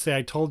so he could say,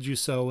 "I told you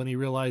so," and he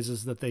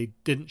realizes that they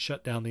didn't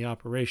shut down the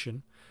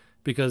operation,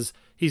 because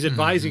he's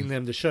advising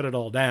them to shut it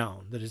all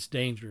down, that it's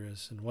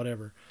dangerous and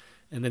whatever.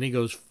 And then he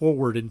goes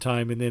forward in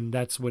time, and then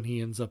that's when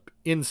he ends up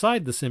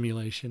inside the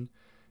simulation,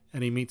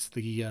 and he meets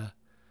the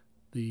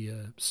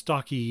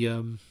stocky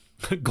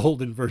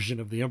golden version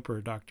of the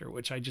Emperor Doctor,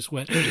 which I just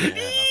went,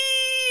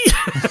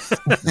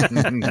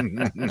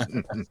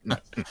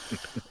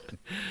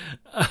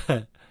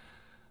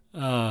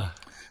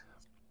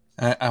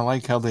 I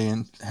like how they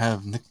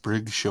have Nick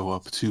Briggs show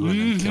up too and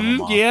then kill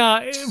him off.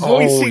 Yeah,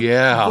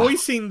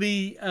 voicing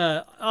the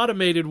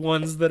automated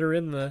ones that are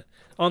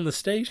on the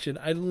station.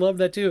 I love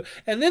that too.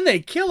 And then they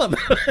kill him,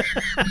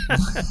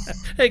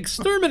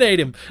 exterminate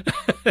him.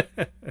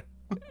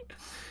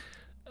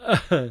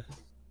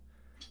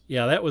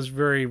 Yeah, that was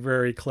very,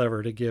 very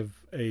clever to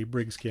give a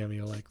Briggs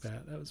cameo like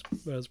that. That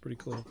was pretty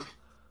cool.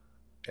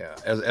 Yeah,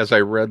 as I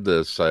read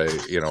this,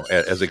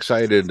 as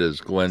excited as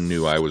Glenn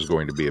knew I was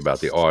going to be about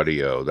the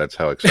audio, that's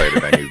how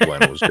excited I knew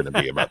Glenn was going to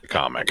be about the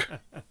comic.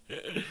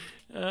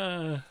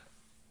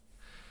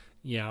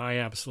 Yeah, I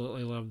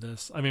absolutely love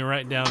this. I mean,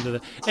 right down to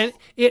and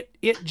it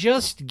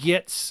just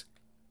gets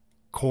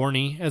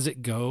corny as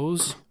it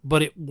goes,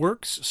 but it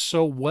works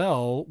so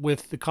well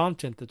with the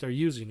content that they're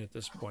using at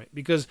this point.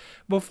 Because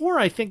before,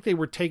 I think they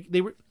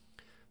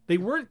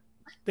weren't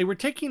were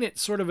taking it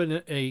sort of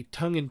in a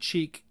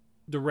tongue-in-cheek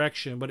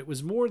direction, but it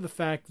was more the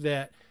fact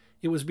that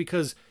it was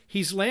because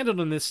he's landed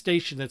on this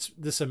station that's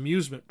this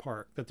amusement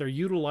park, that they're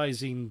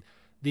utilizing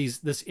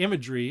this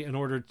imagery in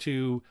order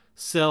to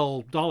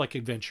sell Dalek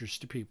adventures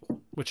to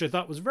people, which I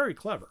thought was very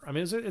clever. I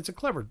mean, it's a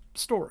clever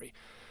story.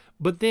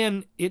 But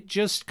then it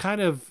just kind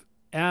of,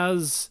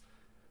 as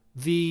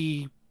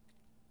the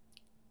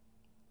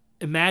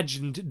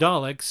imagined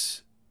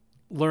Daleks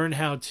learn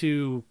how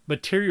to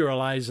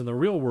materialize in the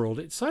real world,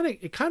 it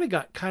kind of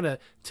got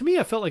to me,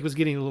 I felt like it was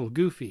getting a little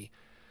goofy.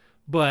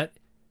 But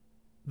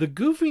the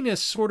goofiness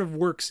sort of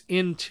works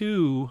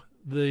to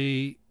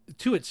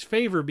its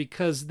favor,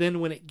 because then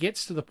when it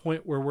gets to the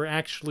point where we're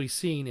actually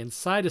seeing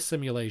inside a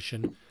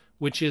simulation,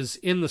 which is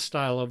in the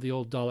style of the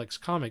old Daleks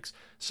comics,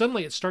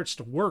 suddenly it starts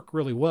to work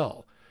really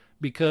well,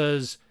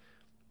 because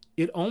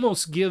it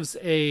almost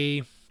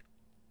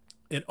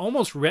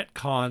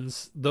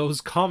retcons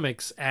those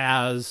comics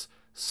as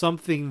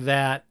something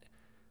that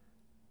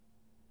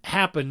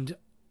happened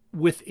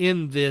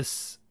within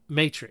this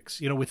matrix,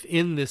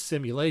 within this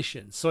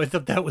simulation. So I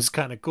thought that was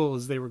kind of cool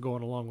as they were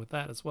going along with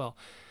that as well.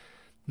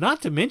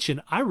 Not to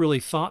mention, I really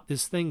thought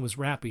this thing was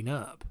wrapping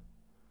up.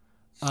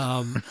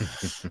 I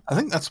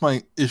think that's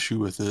my issue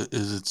with it,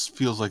 is it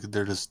feels like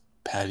they're just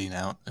padding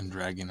out and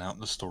dragging out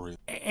the story.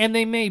 And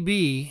they may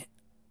be.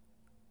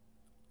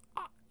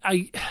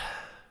 I'm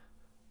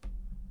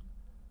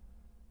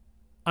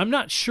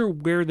not sure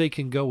where they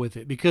can go with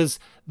it, because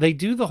they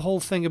do the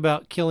whole thing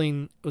about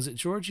killing, was it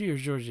Georgie or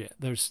Georgette?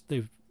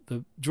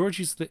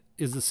 Georgie's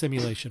is the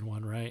simulation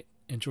one, right?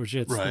 And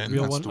Georgette's right, the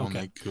real that's one. The one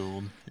okay. they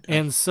killed. Yeah.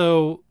 And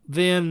so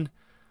then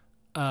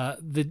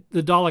the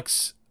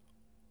Daleks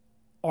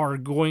are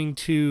going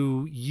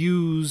to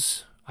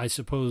use, I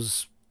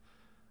suppose,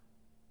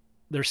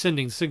 they're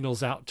sending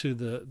signals out to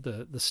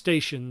the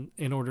station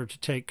in order to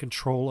take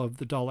control of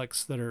the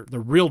Daleks that are the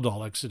real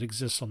Daleks that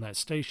exist on that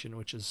station,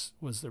 which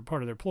was their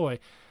part of their ploy.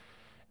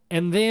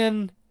 And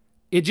then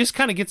it just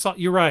kind of gets,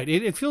 you're right.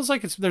 It feels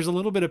like there's a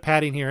little bit of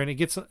padding here, and it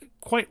gets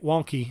quite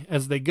wonky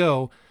as they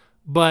go.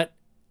 But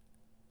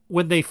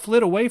when they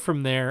flit away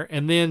from there,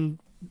 and then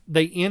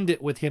they end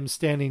it with him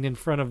standing in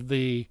front of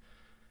the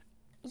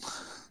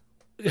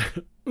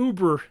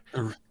Uber,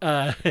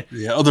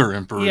 other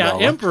Emperor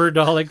Dalek. Emperor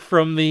Dalek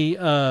from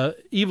the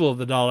Evil of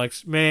the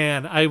Daleks.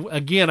 Man, I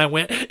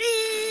went,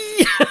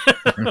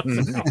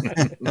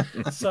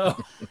 so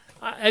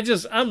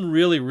I'm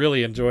really,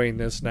 really enjoying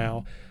this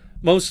now,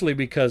 mostly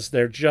because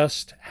they're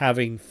just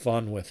having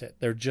fun with it.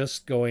 They're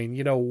just going,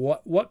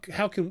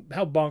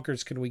 how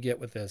bonkers can we get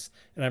with this?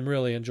 And I'm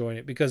really enjoying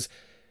it, because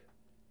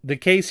the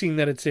casing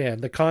that it's in,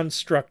 the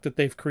construct that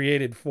they've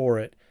created for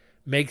it,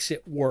 makes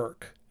it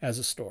work as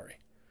a story.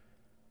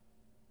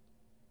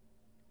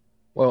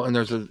 Well, and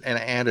there's an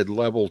added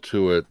level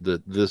to it,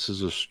 that this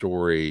is a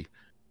story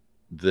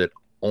that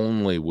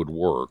only would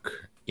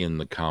work in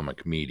the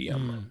comic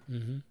medium.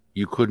 Mm-hmm.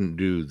 You couldn't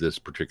do this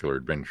particular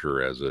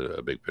adventure as a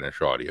Big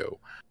Finish audio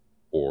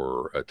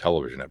or a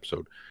television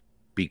episode,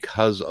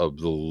 because of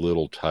the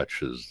little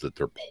touches that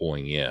they're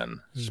pulling in,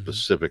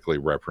 specifically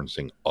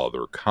referencing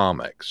other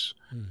comics.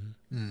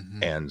 Mm-hmm.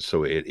 Mm-hmm. And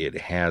so it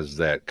has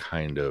that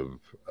kind of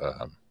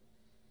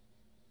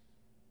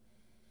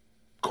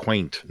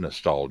quaint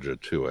nostalgia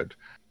to it,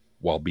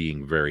 while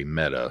being very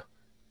meta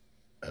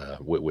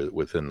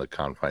within the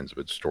confines of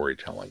its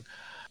storytelling.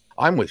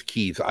 I'm with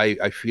Keith.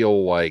 I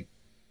feel like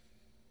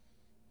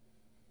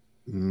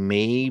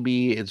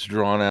maybe it's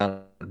drawn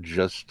out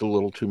just a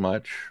little too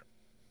much.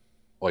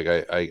 Like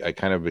I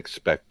kind of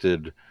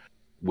expected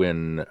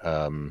when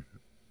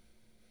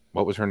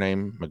what was her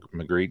name?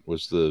 Magritte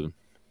was the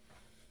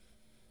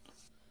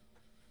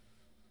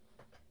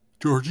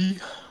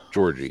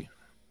Georgie.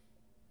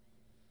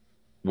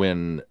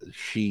 When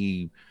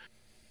she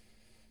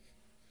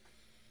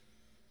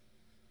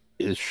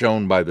is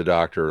shown by the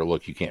Doctor,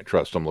 look, you can't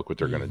trust them, look what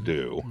they're going to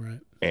do. Right.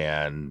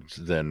 And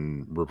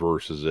then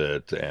reverses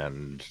it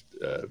and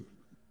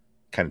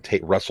kind of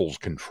wrestles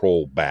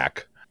control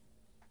back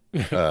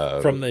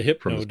from the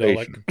Hypno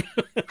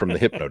Dalek. From the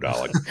Hypno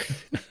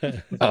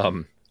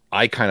Dalek.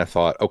 I kind of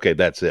thought, okay,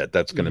 that's it.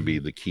 That's going to be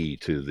the key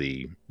to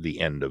the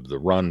end of the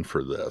run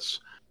for this.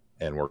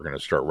 And we're going to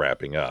start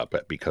wrapping up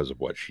because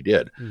of what she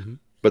did. Mm-hmm.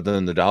 But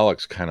then the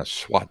Daleks kind of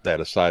swat that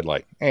aside,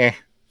 like,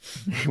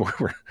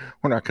 we're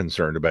not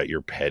concerned about your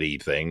petty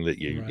thing that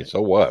you. Right.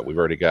 So what? We've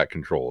already got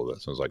control of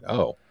this. And I was like,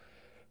 oh,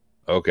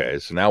 okay.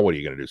 So now what are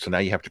you going to do? So now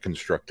you have to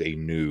construct a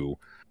new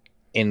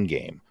end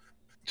game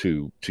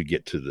to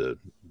get to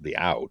the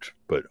out.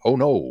 But oh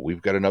no,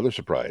 we've got another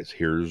surprise.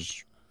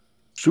 Here's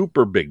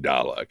Super Big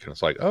Dalek, and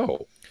it's like,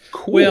 oh,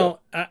 cool.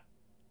 Well.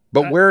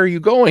 But where are you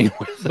going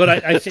with it? But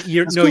I think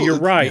you're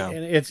right. Yeah.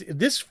 And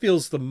this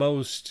feels the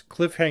most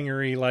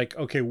cliffhangery, like,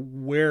 okay,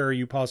 where are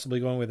you possibly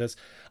going with this?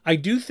 I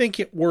do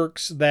think it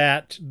works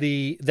that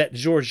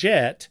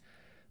Georgette,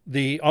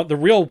 the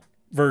real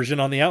version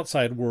on the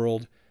outside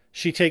world,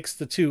 she takes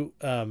the two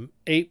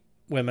ape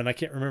women, I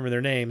can't remember their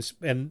names,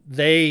 and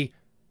they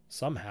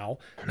somehow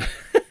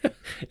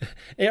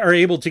are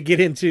able to get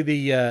into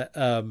the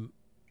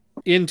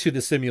into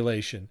the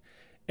simulation.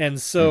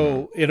 And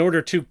so in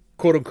order to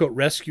quote unquote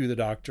rescue the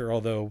Doctor,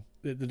 although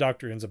the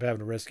Doctor ends up having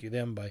to rescue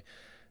them by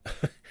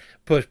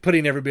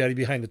putting everybody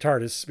behind the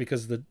TARDIS,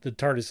 because the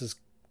TARDIS is,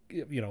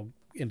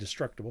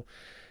 indestructible.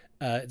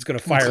 It's going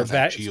to fire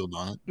back. Shield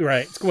on it.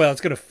 Right. It's going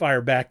to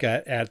fire back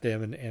at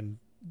them and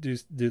do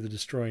the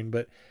destroying.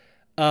 But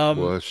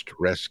worst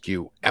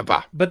rescue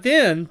ever. But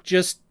then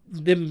just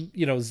them,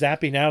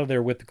 zapping out of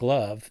there with the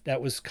glove. That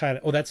was kind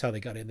of, that's how they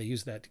got in. They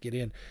used that to get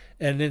in.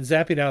 And then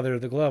zapping out of there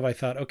with the glove, I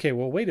thought, okay,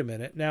 well, wait a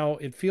minute. Now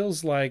it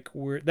feels like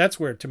that's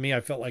where, to me, I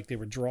felt like they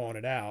were drawing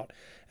it out.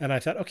 And I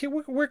thought, okay,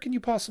 where can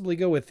you possibly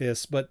go with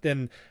this? But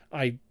then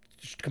I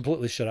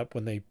completely shut up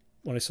when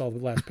I saw the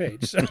last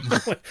page. So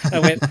I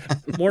went,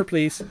 more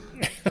please.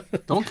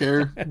 Don't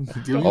care.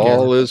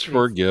 All is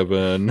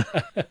forgiven.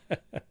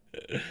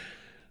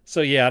 So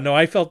yeah, no,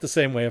 I felt the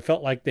same way. I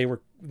felt like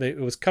it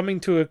was coming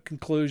to a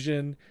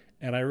conclusion,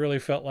 and I really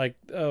felt like,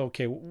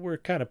 okay, we're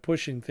kind of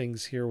pushing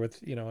things here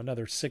with,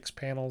 another 6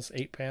 panels,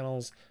 8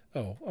 panels.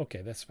 Oh,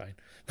 okay, that's fine.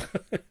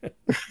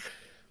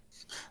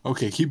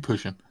 Okay, keep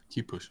pushing.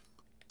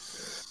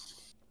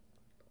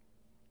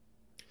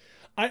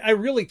 I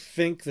really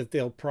think that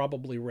they'll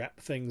probably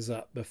wrap things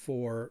up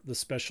before the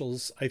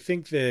specials. I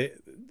think the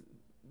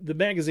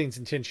magazine's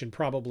intention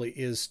probably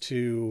is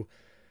to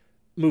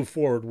move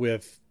forward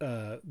with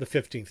the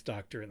 15th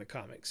Doctor in the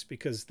comics,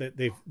 because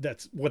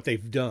that's what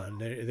they've done.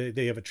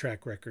 They have a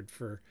track record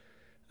for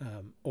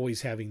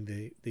always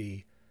having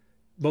the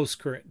most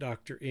current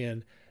Doctor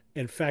in.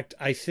 In fact,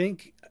 I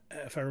think,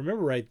 if I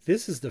remember right,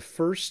 this is the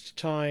first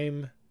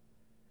time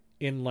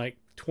in like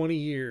 20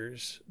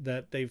 years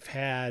that they've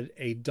had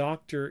a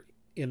Doctor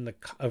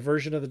a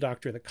version of the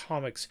Doctor in the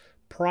comics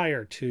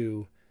prior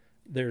to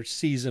their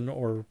season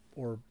or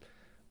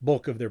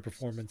bulk of their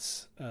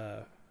performance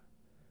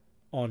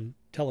on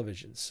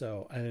television.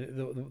 So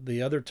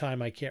the other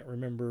time, I can't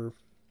remember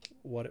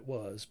what it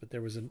was, but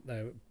there was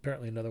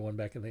apparently another one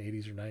back in the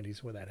 80s or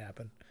 90s where that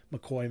happened.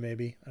 McCoy,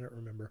 maybe. I don't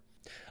remember.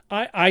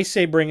 I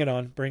say bring it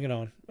on.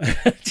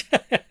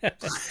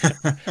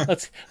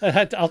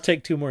 I'll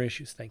take 2 more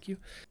issues. Thank you.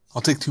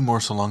 I'll take 2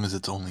 more so long as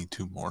it's only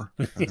 2 more.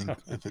 I think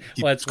if it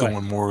keeps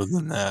going more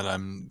than that,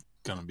 I'm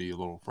going to be a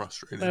little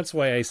frustrated. That's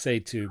why I say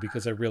 2,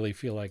 because I really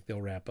feel like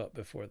they'll wrap up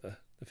before the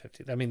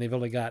 15th. I mean, they've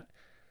only got,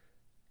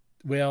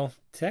 well,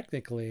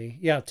 technically,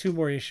 2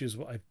 more issues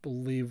I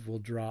believe will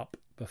drop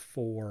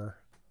before,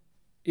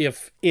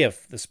 if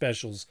the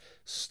specials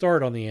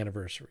start on the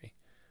anniversary,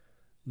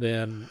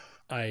 then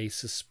I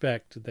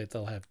suspect that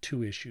they'll have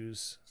 2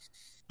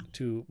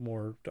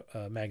 more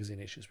magazine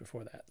issues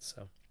before that.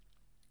 So,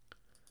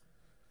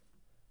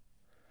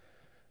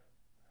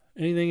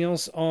 anything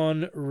else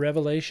on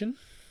Revelation?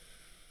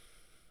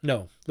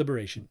 No,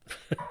 Liberation.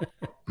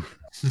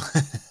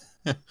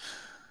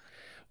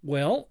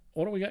 Well,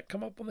 what do we got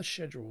come up on the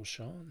schedule,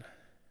 Sean?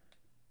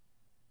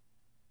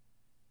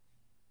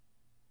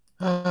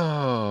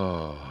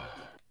 Oh,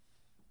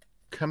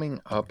 coming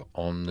up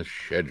on the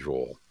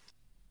schedule,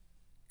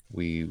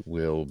 we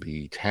will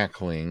be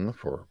tackling,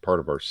 for part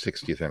of our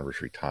 60th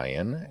anniversary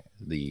tie-in,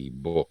 the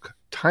book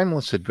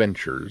Timeless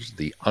Adventures,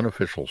 the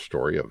unofficial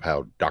story of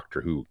how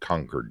Doctor Who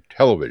conquered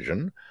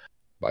television,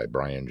 by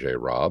Brian J.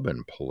 Robb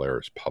and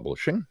Polaris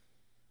Publishing,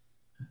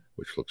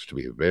 which looks to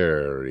be a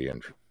very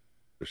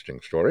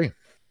interesting story.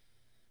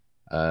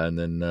 And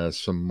then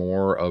some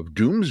more of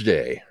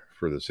Doomsday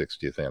for the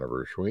 60th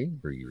anniversary.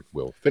 We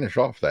will finish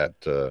off that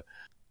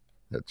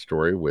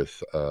story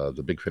with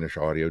the Big Finish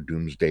Audio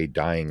Doomsday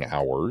Dying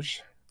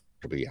Hours.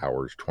 It'll be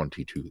hours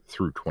 22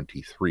 through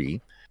 23.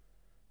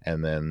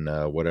 And then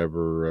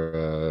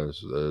whatever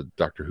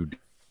Doctor Who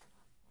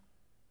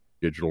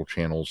digital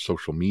channels,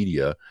 social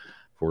media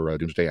for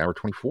Doomsday Hour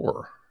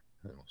 24.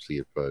 We'll see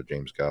if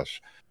James Goss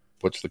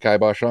puts the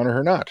kibosh on her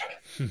or not.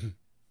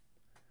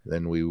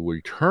 Then we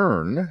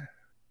return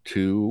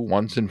to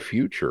Once and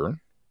Future.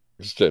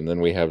 And then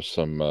we have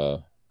some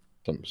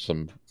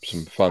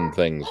fun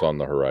things on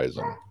the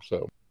horizon.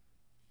 So,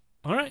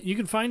 all right, you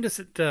can find us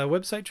at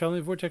website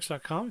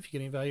travelingthevortex.com. If you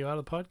get any value out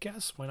of the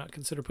podcast, why not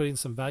consider putting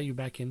some value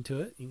back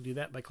into it? You can do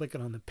that by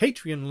clicking on the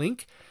Patreon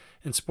link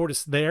and support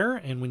us there.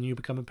 And when you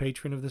become a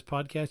patron of this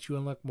podcast, you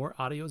unlock more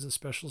audios and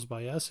specials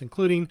by us,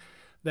 including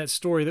that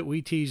story that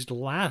we teased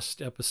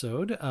last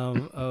episode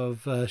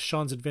of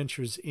Sean's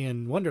Adventures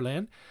in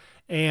Wonderland.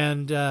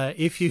 And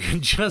if you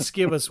can just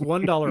give us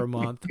 $1 a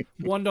month,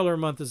 $1 a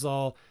month is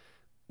all,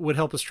 would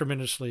help us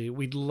tremendously.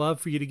 We'd love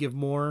for you to give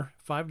more,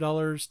 $5,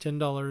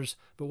 $10,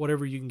 but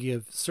whatever you can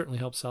give certainly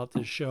helps out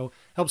this show,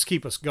 helps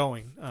keep us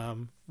going.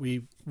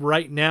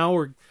 Right now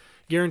we're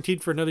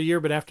guaranteed for another year,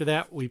 but after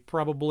that we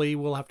probably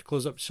will have to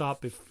close up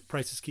shop if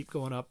prices keep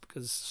going up,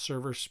 because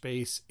server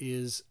space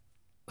is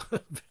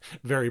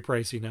very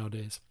pricey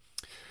nowadays.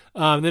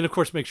 And then, of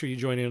course, make sure you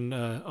join in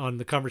on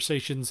the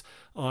conversations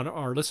on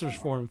our listeners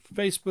forum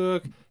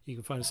Facebook. You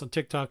can find us on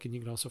TikTok, and you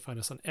can also find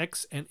us on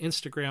X and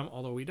Instagram,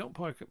 although we don't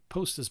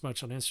post as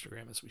much on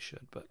Instagram as we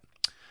should. But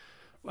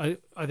I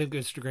think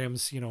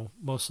Instagram's,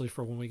 mostly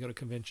for when we go to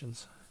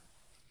conventions.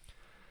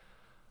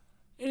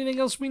 Anything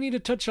else we need to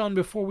touch on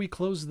before we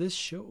close this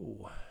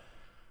show?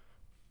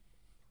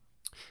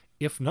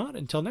 If not,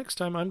 until next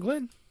time, I'm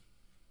Glenn.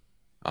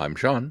 I'm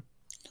Sean.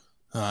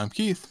 I'm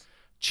Keith.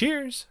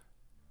 Cheers.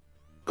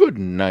 Good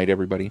night,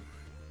 everybody.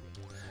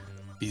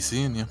 Be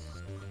seeing you.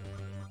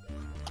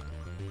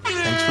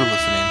 Thanks for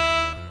listening.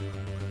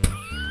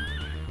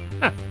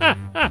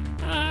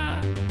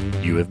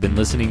 You have been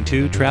listening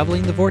to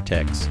Traveling the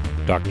Vortex.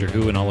 Doctor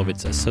Who and all of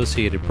its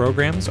associated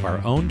programs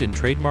are owned and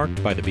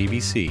trademarked by the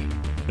BBC.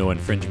 No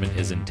infringement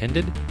is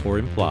intended or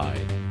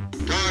implied.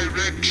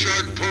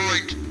 Direction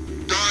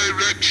point!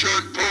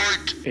 Direction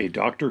point! A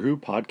Doctor Who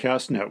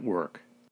podcast network.